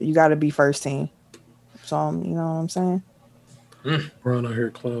did, you got to be first team. So you know what I'm saying? LeBron out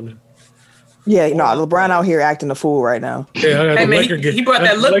here cloning. Yeah, LeBron out here acting a fool right now. Yeah, hey man, he brought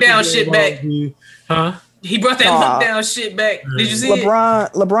that look down shit back. Huh? He brought that look down shit back. Did you see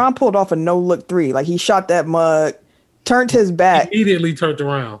LeBron pulled off a no look 3. Like he shot that mug, turned his back, immediately turned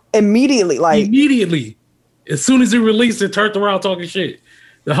around. Immediately. As soon as he released it, turned around talking shit.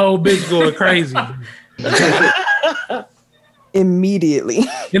 The whole bitch going crazy. Immediately.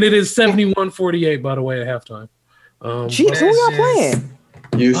 And it is 71-48, by the way, at halftime. Jeez, who y'all playing?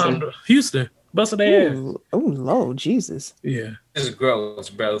 Houston. Busted their ass. Oh, Lord, Jesus. Yeah. This is gross,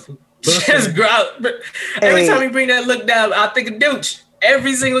 bro. Just gross. Every time he bring that look down, I think of Dooch.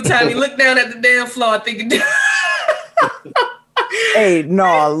 Every single time he look down at the damn floor, I think of Dooch. Hey, no,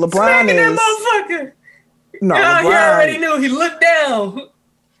 LeBron is that motherfucker. No, he already knew. He looked down,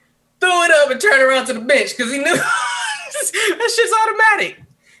 threw it up, and turned around to the bench because he knew that shit's automatic.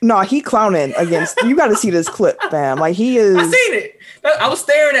 No, he clowning against. You got to see this clip, fam. Like he is. I seen it. I was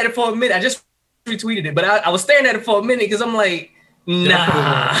staring at it for a minute. I just retweeted it, but I was staring at it for a minute because I'm like,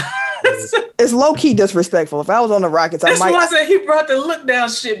 nah. It's low key disrespectful. If I was on the Rockets, That's why I said he brought the look down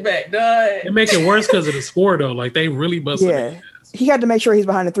shit back, dog. It makes it worse because of the score though. Like they really busted. Yeah, he had to make sure he's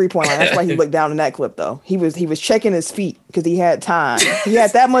behind the 3-point line. That's why he looked down in that clip though. He was checking his feet because he had time. He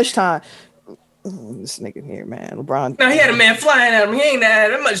had that much time. This nigga here, man, LeBron. No, he had a man flying at him. He ain't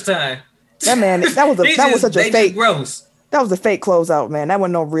had that much time. That man, that was such a fake. Gross. That was a fake closeout, man. That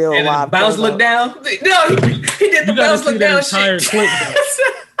wasn't no real live. Bounce look down. No, he did the bounce look down shit. Clip,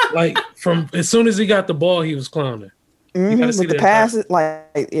 like from as soon as he got the ball, he was clowning. With the passes,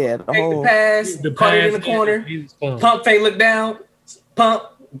 the whole pass, caught it in the corner. Pump fake, look down. Pump,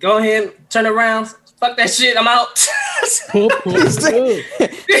 go ahead, turn around. Fuck that shit. I'm out.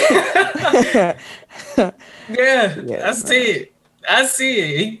 Yeah, I see it. I see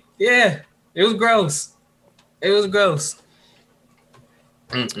it. Yeah, it was gross. It was gross.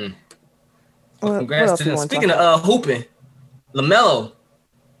 Well, congrats to them. Speaking of hooping, LaMelo.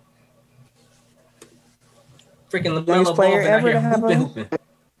 Freaking LaMelo player Ball been ever out here to have hooping.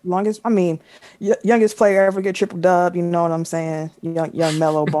 Youngest player ever get triple dub. You know what I'm saying? Young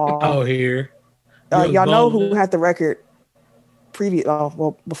Melo Ball. Oh, here. Y'all know who had the record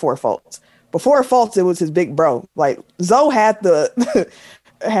before Fultz. Before Fultz, it was his big bro. Like Zoe had the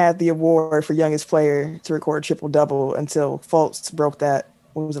had the award for youngest player to record triple double until Fultz broke that.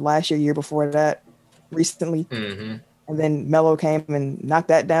 What was it, last year before that? Recently, and then Melo came and knocked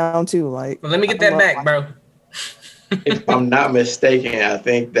that down too. Like, well, let me get that back, bro. If I'm not mistaken, I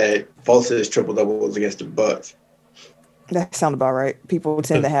think that Fultz's triple double was against the Bucks. That sounds about right. People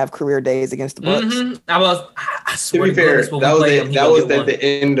tend to have career days against the Bucks. I swear to be fair, that was at the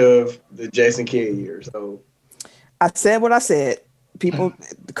end of the Jason Kidd year. So I said what I said. People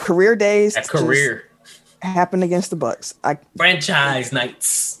career days happen against the Bucks. Franchise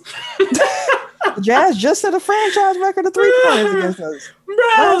nights. Jazz just set a franchise record of 3 points against us.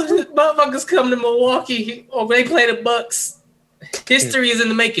 Bro, motherfuckers come to Milwaukee or they play the Bucks. History is in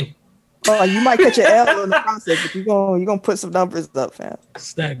the making. Oh, you might catch an L in the process, but you're gonna put some numbers up, fam.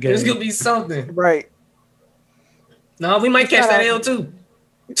 There's gonna be something. Right. No, we might catch that L too.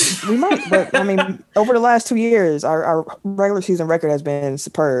 We might, but I mean, over the last 2 years, our regular season record has been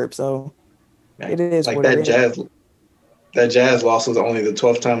superb. So it is like what that it Jazz. is. That Jazz loss was only the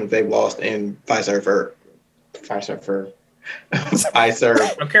 12th time that they've lost in Fiserv.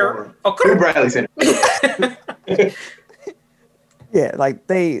 Bradley Center. Yeah, like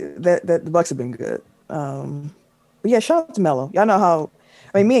the Bucks have been good. But yeah, shout out to Melo. Y'all know how.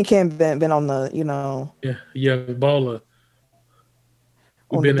 I mean, me and Kim been on the young baller.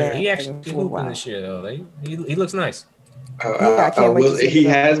 We've been there. He actually hooping this year though. He looks nice. He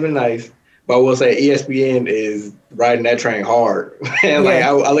has been nice, but I will say ESPN is riding that train hard. And like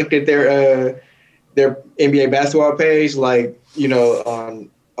I looked at their NBA basketball page, like on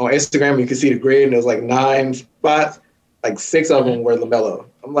Instagram, you can see the grid, and it was like 9 spots. Like 6 of them were LaMelo.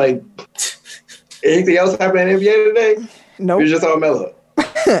 I'm like, anything else happened in the NBA today? Nope. It's just all Melo.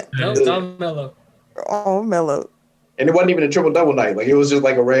 No, it's all Melo. All Melo. And it wasn't even a triple double night. Like it was just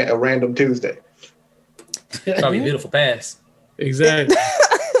like a random Tuesday. Probably a beautiful pass. Exactly.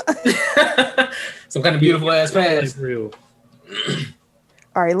 Some kind of beautiful ass pass. Real.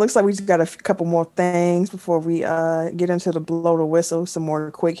 All right, looks like we just got a couple more things before we get into the blow the whistle. Some more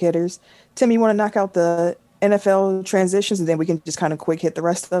quick hitters. Tim, you want to knock out the NFL transitions, and then we can just kind of quick hit the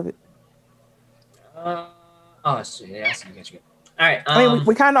rest of it. Shit. Yeah, I see what you got. All right. I mean,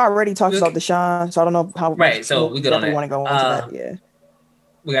 we kind of already talked about Deshaun, so I don't know how. Right. So we good on that. Want to go into that? Yeah.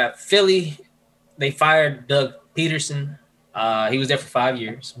 We got Philly. They fired Doug Peterson. He was there for 5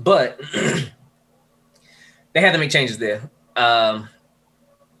 years, but they had to make changes there. What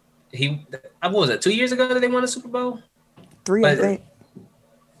was it? 2 years ago that they won a Super Bowl? 3, I think.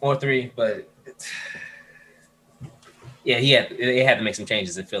 Or 3, but. Yeah, they had to make some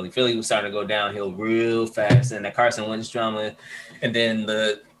changes in Philly. Philly was starting to go downhill real fast, and that Carson Wentz drama, and then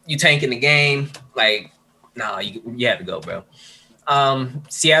you tanking the game. Like, nah, you had to go, bro.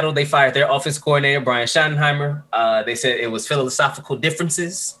 Seattle, they fired their offensive coordinator, Brian Schottenheimer. They said it was philosophical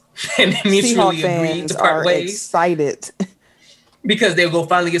differences, and they mutually agreed to part ways. Excited because they'll go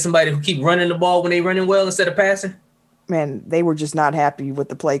finally get somebody who keep running the ball when they running well instead of passing. Man, they were just not happy with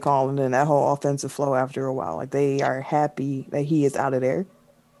the play calling and that whole offensive flow after a while. Like, they are happy that he is out of there.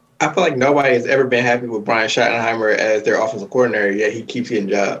 I feel like nobody has ever been happy with Brian Schottenheimer as their offensive coordinator, yet he keeps getting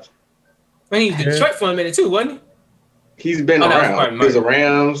jobs. I mean, he was in Detroit for a minute too, wasn't he? He's been around. He was the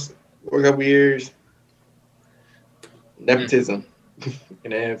Rams for a couple years. Nepotism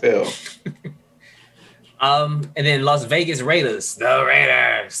in the NFL. And then Las Vegas Raiders, the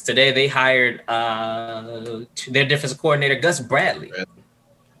Raiders. Today they hired their defensive coordinator, Gus Bradley.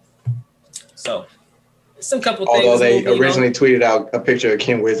 So, some couple things. Although they originally tweeted out a picture of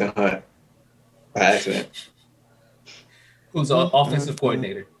Ken Wisenhunt by accident. Who's an offensive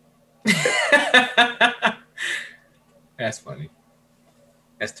coordinator. That's funny.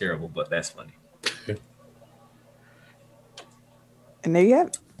 That's terrible, but that's funny. And there you have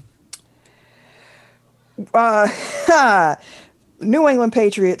it. New England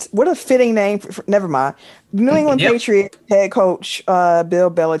Patriots. What a fitting name. Never mind. New England Patriots head coach Bill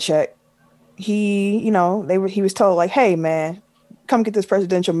Belichick. He was told, like, hey man, come get this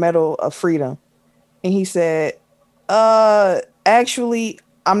Presidential Medal of Freedom, and he said, actually,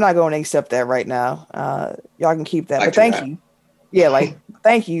 I'm not going to accept that right now. Y'all can keep that, Like but thank you. Yeah, like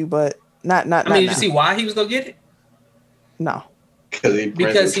thank you, but not. I mean, did you see why he was gonna get it? No,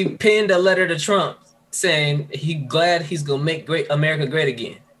 because he penned a letter to Trump saying he glad he's gonna make America great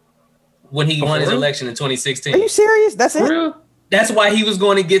again when he won his election in 2016. Are you serious? That's it. Real? That's why he was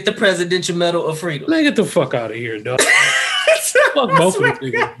going to get the Presidential Medal of Freedom. Man, get the fuck out of here, dog. Fuck both of them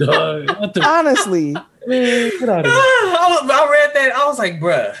niggas, dog. Honestly, man, get out of here. I read that. I was like,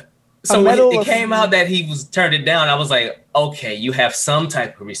 bruh. So when it came out that he was turned it down, I was like, okay, you have some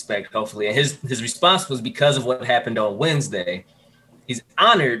type of respect, hopefully. And his response was because of what happened on Wednesday. He's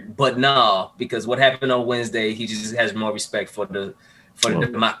honored, but no, because what happened on Wednesday, he just has more respect for the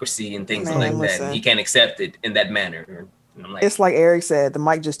democracy and things like that. He can't accept it in that manner. And I'm like, it's like Eric said, the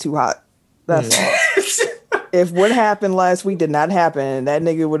mic just too hot. That's all. If what happened last week did not happen, that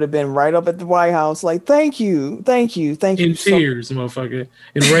nigga would have been right up at the White House, like, thank you. In tears, motherfucker.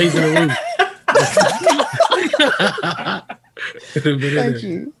 And raising the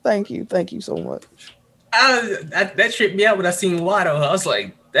roof. Thank you so much. That tripped me out when I seen Watto. I was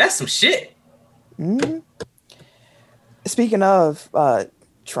like, that's some shit. Mm-hmm. Speaking of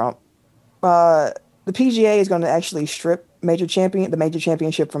Trump, the PGA is going to actually strip the major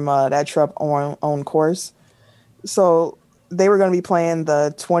championship from that Trump own course. So they were going to be playing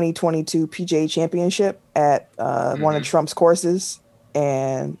the 2022 PGA Championship at one of Trump's courses,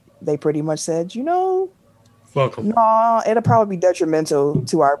 and they pretty much said, fuck them. No, it'll probably be detrimental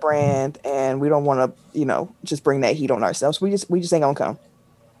to our brand, and we don't want to, just bring that heat on ourselves. We just ain't gonna come.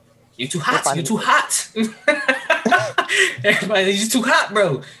 You too hot. You too hot. Everybody, you too hot,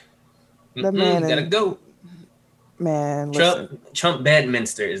 bro. That man gotta go. Man, Trump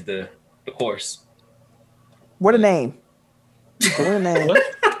Badminster is the course. What a name! What a name!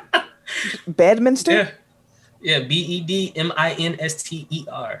 Badminster? Yeah.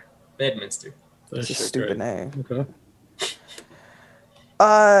 Bedminster. Bedminster. That's a stupid name. Okay.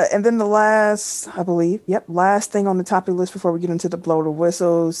 And then the last thing on the topic list before we get into the blow the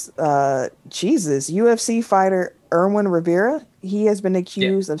whistles. UFC fighter Erwin Rivera. He has been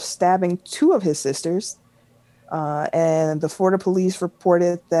accused of stabbing two of his sisters. And the Florida police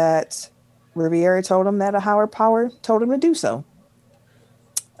reported that Rivera told him that a higher power told him to do so.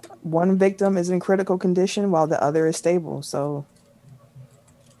 One victim is in critical condition while the other is stable. So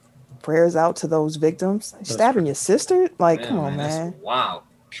prayers out to those victims. Stabbing your sister? Like, come on, man. Wow.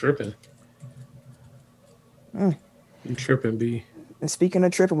 Tripping. You tripping, B. And speaking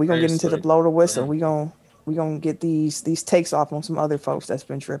of tripping, we're going to get into the blow the whistle. We're going to get these takes off on some other folks that's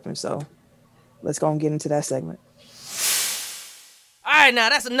been tripping. So let's go and get into that segment. All right, now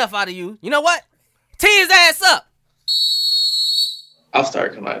that's enough out of you. You know what? Tee his ass up. I'll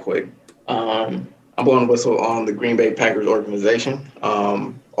start coming out quick. I'm blowing the whistle on the Green Bay Packers organization.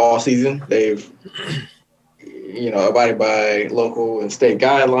 All season, they've, abided by local and state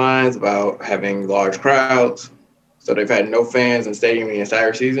guidelines about having large crowds. So they've had no fans in the stadium the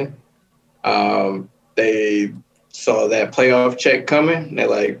entire season. They saw that playoff check coming. They're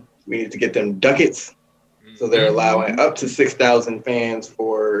like, we need to get them ducats. So they're allowing up to 6,000 fans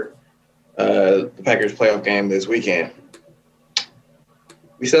for the Packers playoff game this weekend.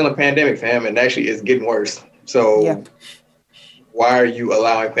 We're still in a pandemic, fam, and actually it's getting worse. So why are you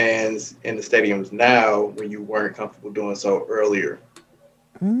allowing fans in the stadiums now when you weren't comfortable doing so earlier?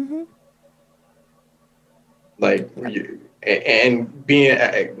 Mm-hmm. And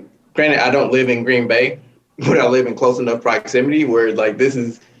being, granted, I don't live in Green Bay, but I live in close enough proximity where, this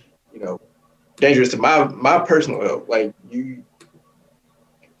is, dangerous to my personal health. Like, you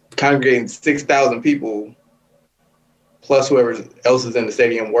congregating 6,000 people plus whoever else is in the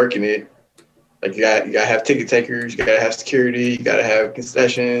stadium working it. Like, you got to have ticket takers, you got to have security, you got to have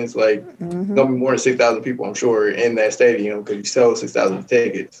concessions. Like, there's going to be more than 6,000 people, I'm sure, in that stadium because you sell 6,000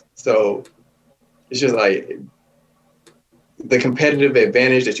 tickets. So it's just like the competitive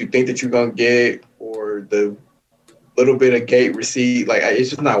advantage that you think that you're going to get or the little bit of gate receipt, it's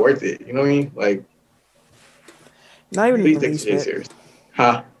just not worth it. You know what I mean? Like, not even in the least bit. Serious.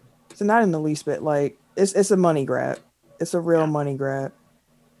 Huh? So not in the least bit. Like, it's a money grab. It's a real money grab.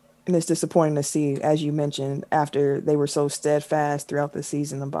 And it's disappointing to see, as you mentioned, after they were so steadfast throughout the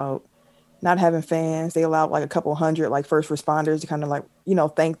season about not having fans. They allowed a couple hundred first responders to kind of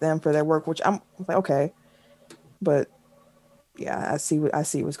thank them for their work, which I'm like, okay. But yeah, I see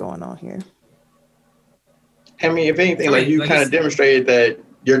what's going on here. I mean, if anything, you kind of demonstrated that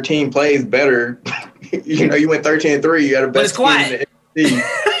your team plays better. You went 13-3. You had a best team in the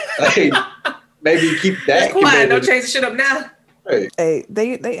NFC. Maybe keep that. It's quiet. Don't change the shit up now. Hey,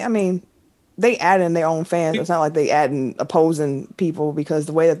 they. I mean, they add in their own fans. It's not like they add in opposing people because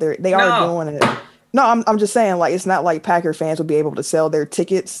the way that they are doing it. No, I'm just saying, like, it's not like Packer fans will be able to sell their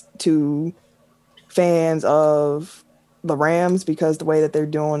tickets to fans of the Rams because the way that they're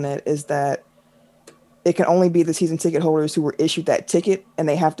doing it is that it can only be the season ticket holders who were issued that ticket, and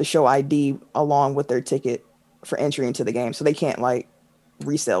they have to show ID along with their ticket for entry into the game. So they can't, like,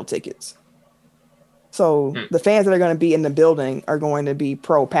 resell tickets. So the fans that are going to be in the building are going to be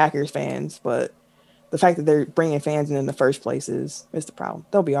pro Packers fans, but the fact that they're bringing fans in the first place is the problem.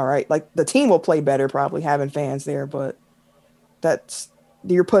 They'll be all right. Like, the team will play better probably having fans there, but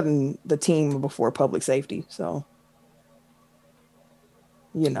you're putting the team before public safety. So,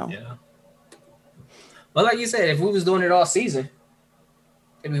 Yeah. Well, like you said, if we was doing it all season,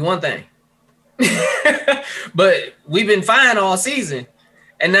 it'd be one thing. But we've been fine all season,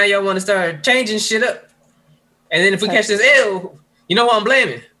 and now y'all want to start changing shit up. And then if we catch this L, you know what I'm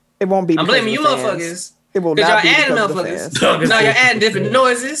blaming? It won't be. I'm blaming you, motherfuckers. It will not y'all be adding motherfuckers. Now you're adding different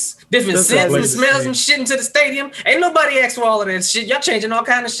noises, different scents and smells and shit into the stadium. Ain't nobody asked for all of that shit. Y'all changing all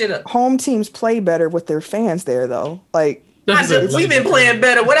kind of shit up. Home teams play better with their fans there, though. Like, we've been playing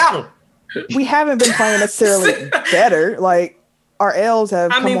better without them. We haven't been playing necessarily better. Like, our L's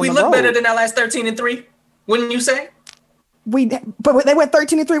have. I mean, we look better than our last 13-3. Wouldn't you say? But they went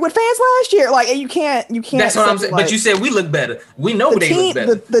 13-3 with fans last year. Like, you can't. That's what I'm saying. Like, but you said we look better. We know they look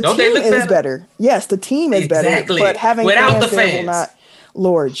better. The team is better. Yes, the team is better. But having without fans the fans, will not.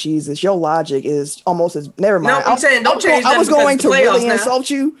 Lord Jesus, your logic is almost as. Never mind. No, I'm saying don't change. I was going to really insult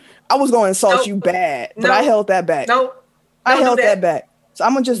you. I was going to insult you bad, but I held that back. I held that back. So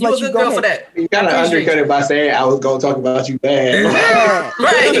I'm gonna just let you go ahead. For that. You kind of undercut it by saying I was gonna talk about you bad.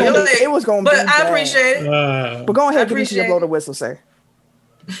 Right. It was gonna be. But I appreciate it. But go ahead, give me your blow the whistle, sir.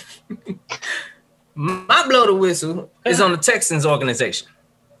 My blow the whistle is on the Texans organization.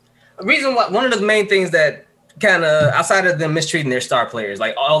 The reason why, one of the main things that kind of outside of them mistreating their star players,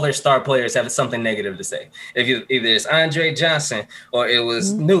 like all their star players have something negative to say. Either it's Andre Johnson or it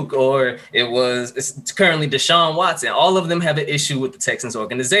was Nuke or it's currently Deshaun Watson. All of them have an issue with the Texans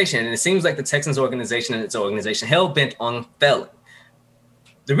organization, and it seems like the Texans organization and its organization hell bent on failing.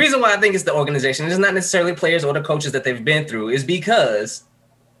 The reason why I think it's the organization, it's not necessarily players or the coaches that they've been through, is because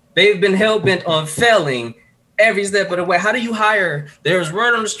they've been hell bent on failing every step of the way. How do you hire? There's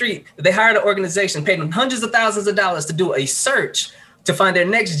word on the street that they hired an organization, paid them hundreds of thousands of dollars to do a search to find their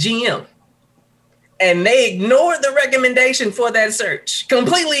next GM. And they ignored the recommendation for that search.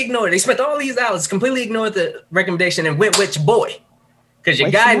 Completely ignored it. They spent all these dollars, completely ignored the recommendation and went with your boy. Because your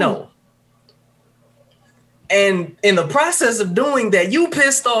guy know. And in the process of doing that, you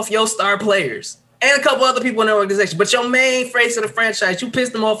pissed off your star players and a couple other people in the organization. But your main face of the franchise, you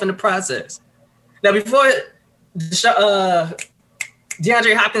pissed them off in the process. Now, before DeAndre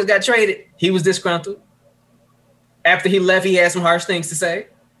Hopkins got traded, he was disgruntled. After he left, he had some harsh things to say.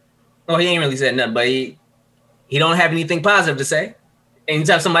 Well, he ain't really said nothing, but he don't have anything positive to say.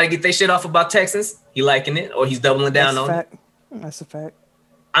 Anytime somebody get their shit off about Texans, he liking it or he's doubling down on it. That's a fact.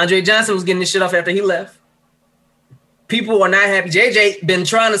 Andre Johnson was getting this shit off after he left. People are not happy. JJ been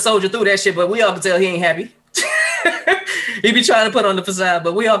trying to soldier through that shit, but we all can tell he ain't happy. He be trying to put on the facade,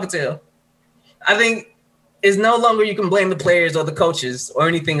 but we all can tell. I think it's no longer you can blame the players or the coaches or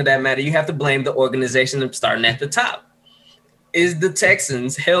anything of that matter. You have to blame the organization starting at the top. Is the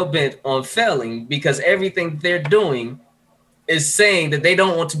Texans hell-bent on failing because everything they're doing is saying that they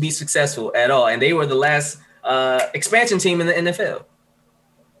don't want to be successful at all, and they were the last expansion team in the NFL.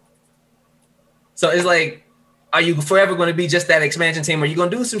 So it's like, are you forever going to be just that expansion team, or are you going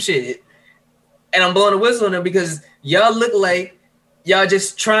to do some shit? And I'm blowing a whistle on them because y'all look like y'all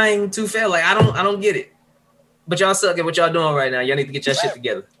just trying to fail. Like, I don't get it. But y'all suck at what y'all doing right now. Y'all need to get your shit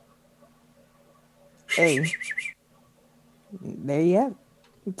together. Hey. There you have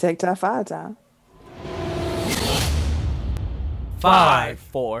it. Tech Top 5 time. 5,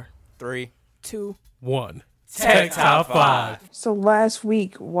 4, 3, 2, 1. Tech Top 5. So last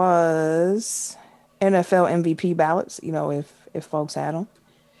week was NFL MVP ballots, if folks had them.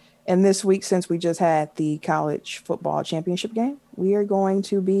 And this week, since we just had the college football championship game, we are going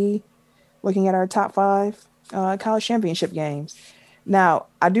to be looking at our top 5 college championship games. Now,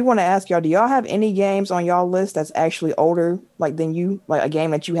 I do want to ask y'all, do y'all have any games on y'all list that's actually older, like than you, like a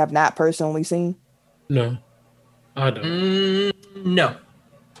game that you have not personally seen? No, I don't. No.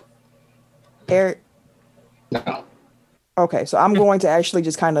 Eric? No. Okay, so I'm going to actually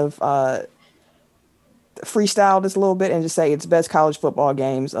just kind of freestyle this a little bit and just say it's best college football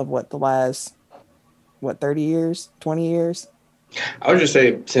games of the last 30 years, 20 years? I would just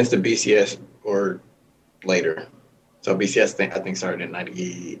say since the BCS or later. So BCS I think started in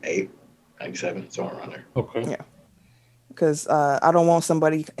 98, 97, somewhere around there. Okay. Yeah. Because I don't want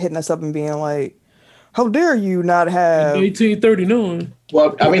somebody hitting us up and being like, how dare you not have 1839.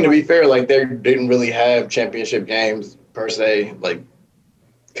 Well, I mean, to be fair, like they didn't really have championship games per se, like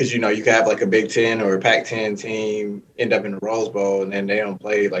because you could have like a Big Ten or a Pac-10 team end up in the Rose Bowl, and then they don't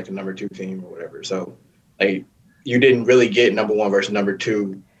play like the number 2 team or whatever. So, like, you didn't really get number 1 versus number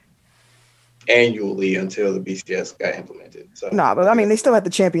 2 annually until the BCS got implemented. So, but I mean, they still had the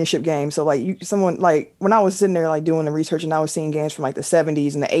championship game. So, like, when I was sitting there like doing the research and I was seeing games from like the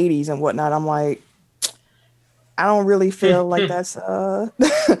 70s and the 80s and whatnot, I'm like, I don't really feel like that's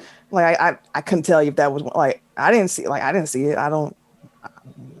like I couldn't tell you if that was like I didn't see it. I don't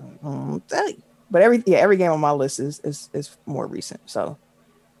tell you. But every game on my list is more recent. So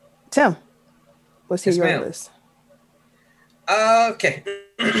Tim, let's hear your list. Okay.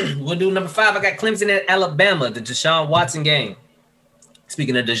 We'll do number 5. I got Clemson at Alabama, the Deshaun Watson game.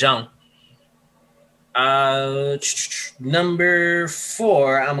 Speaking of Deshaun. Number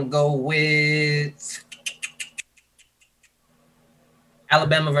 4, I'm gonna go with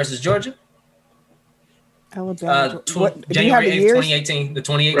Alabama versus Georgia. Alabama. January 8th, 2018. The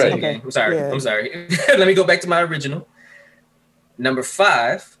 2018 game. I'm sorry. Yeah. I'm sorry. Let me go back to my original. Number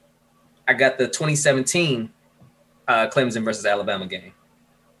 5, I got the 2017 Clemson versus Alabama game.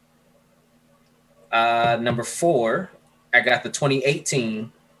 Number 4, I got the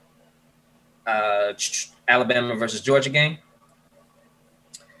 2018 Alabama versus Georgia game.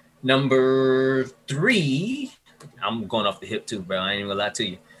 Number 3, I'm going off the hip too, bro. I ain't even gonna lie to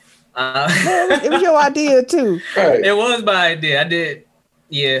you. It was your idea too. Right. It was my idea. I did.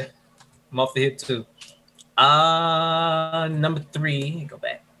 Yeah, I'm off the hip too. Number 3, go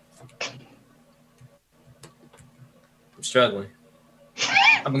back. I'm struggling.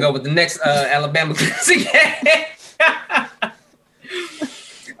 I'm gonna go with the next Alabama Clemson game.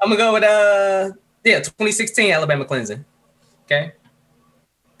 I'm gonna go with 2016 Alabama Clemson. Okay.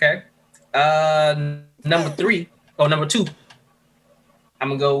 Number 3. Oh, number 2. I'm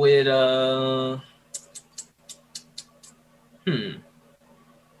gonna go with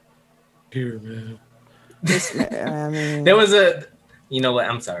Here, man. I mean, there was a. You know what?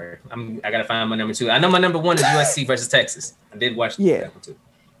 I'm sorry. I gotta find my number 2. I know my number 1 is USC versus Texas. I did watch that one too.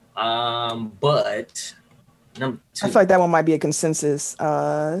 But number 2. I feel like that one might be a consensus.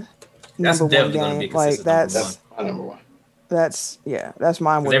 That's number 1 definitely game. gonna be a Like consensus that's my number 1. That's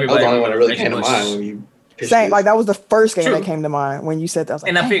mine. That was the only one that really came to mind when you. Same, like that was the first game that came to mind when you said that. I was like,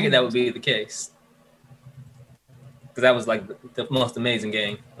 and I figured that would be the case because that was like the most amazing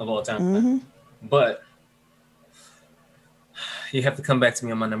game of all time. Mm-hmm. But you have to come back to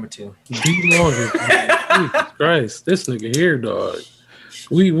me on my number 2. Be longer. Jesus Christ, this nigga here, dog.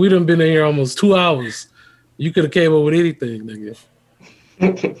 We done been in here almost 2 hours. You could have came up with anything, nigga.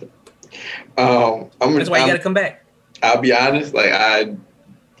 That's why you got to come back. I'll be honest, like I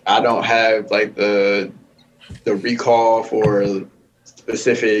don't have like the recall for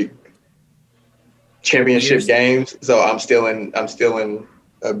specific championship games, so I'm still in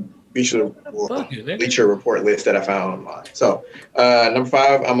a Bleacher Report list that I found online. So number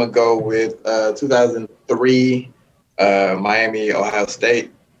 5, I'm gonna go with 2003 Miami Ohio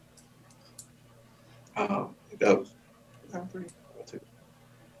State. That was 2003.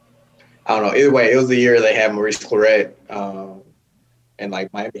 I don't know. Either way, it was the year they had Maurice Clarett, and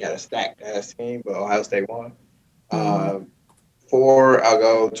like Miami had a stacked ass team, but Ohio State won. 4, I'll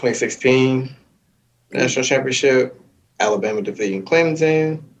go 2016 National Championship, Alabama defeating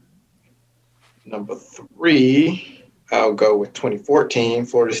Clemson. Number 3, I'll go with 2014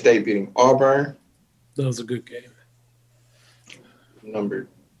 Florida State beating Auburn. That was a good game. Number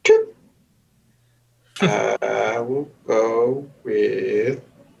 2, I will go with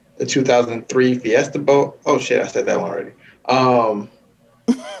the 2003 Fiesta Bowl. Oh shit, I said that one already.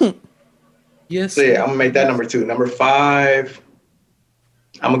 Yes. So yeah, I'm gonna make that number 2. Number 5,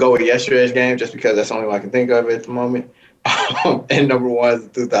 I'm gonna go with yesterday's game just because that's the only one I can think of at the moment. And number 1 is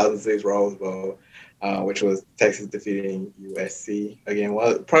the 2006 Rose Bowl, which was Texas defeating USC. Again,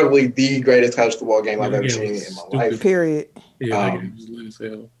 probably the greatest college football game I've ever seen in my life. Period. Yeah, that game was lit as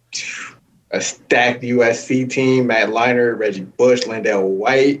hell. A stacked USC team: Matt Leinart, Reggie Bush, Lindell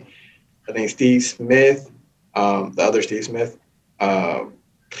White. I think Steve Smith, the other Steve Smith,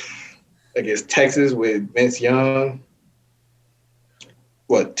 against Texas with Vince Young.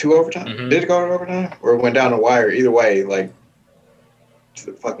 What, 2 overtime? Mm-hmm. Did it go to overtime? Or it went down the wire? Either way, like, it's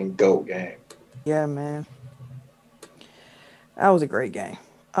a fucking GOAT game. Yeah, man. That was a great game.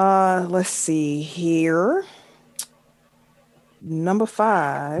 Let's see here. Number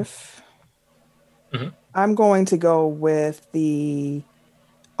 5. Mm-hmm. I'm going to go with the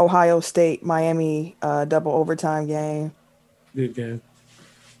Ohio State, Miami, double overtime game. Good game.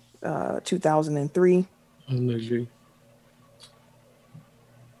 2003. Energy.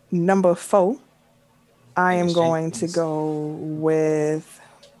 Number 4, I am going to go with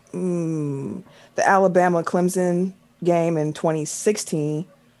the Alabama Clemson game in 2016.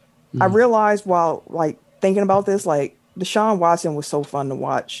 I realized while like thinking about this, like Deshaun Watson was so fun to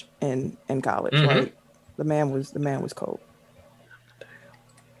watch in college. Like the man was cold.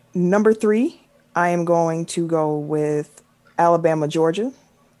 Number 3, I am going to go with Alabama Georgia,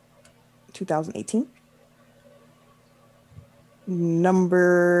 2018.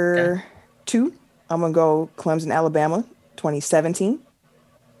 Number 2, I'm gonna go Clemson Alabama, 2017.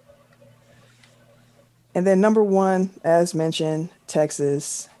 And then number 1, as mentioned,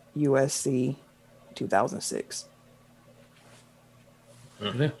 Texas USC, 2006.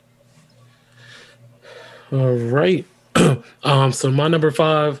 Yeah. All right. So my number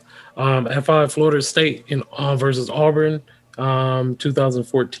 5, F5 Florida State in versus Auburn,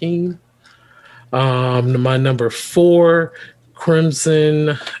 2014. My number 4,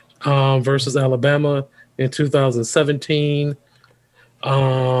 Crimson versus Alabama in 2017.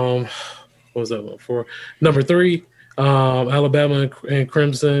 What was that one for? Number 3, Alabama and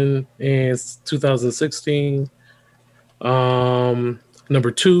Crimson in 2016.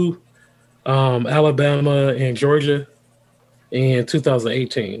 Number 2, Alabama and Georgia in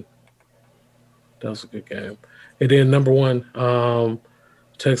 2018. That was a good game. And then number 1,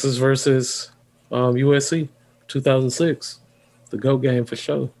 Texas versus USC, 2006. The GOAT game for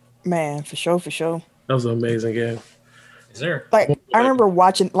sure. Man, for sure. That was an amazing game. Is there? Like I remember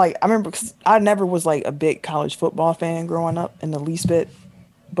watching. Like I remember, cause I never was like a big college football fan growing up in the least bit.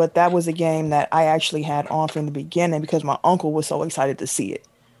 But that was a game that I actually had on from the beginning because my uncle was so excited to see it.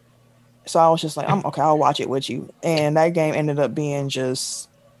 So I was just like, I'll watch it with you. And that game ended up being just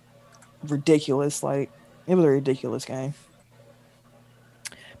ridiculous. Like it was a ridiculous game.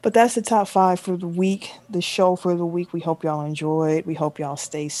 But that's the top 5 for the week, the show for the week. We hope y'all enjoyed. We hope y'all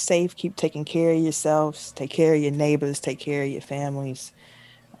stay safe. Keep taking care of yourselves. Take care of your neighbors. Take care of your families.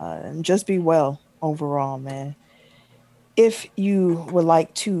 And just be well overall, man. If you would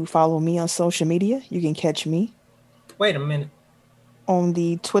like to follow me on social media, you can catch me. Wait a minute. On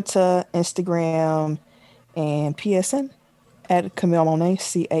the Twitter, Instagram, and PSN at Camille Monet,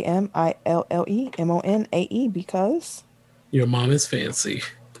 CAMILLEMONAE, because your mom is fancy.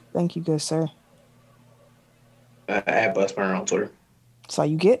 Thank you, good sir. At Busburner on Twitter. That's all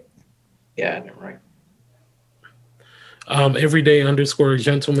you get? Yeah, right.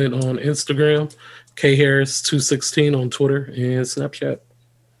 Everyday_gentleman on Instagram, KHarris216 on Twitter and Snapchat.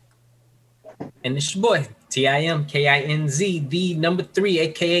 And it's your boy, TIMKINZ, the number 3,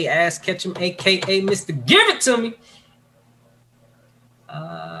 aka Ass Ketchum, aka Mr. Give It To Me.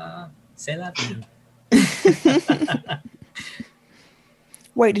 Say that again.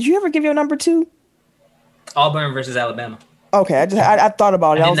 Wait, did you ever give your number 2? Auburn versus Alabama. Okay, I thought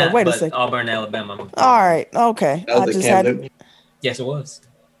about it. I was like, wait a second. Auburn, Alabama. All right, okay. I just had. Yes, it was.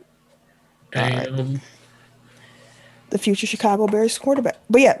 The future Chicago Bears quarterback.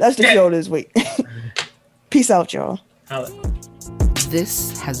 But yeah, that's the show this week. Peace out, y'all.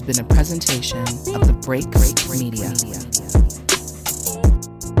 This has been a presentation of the Break Media.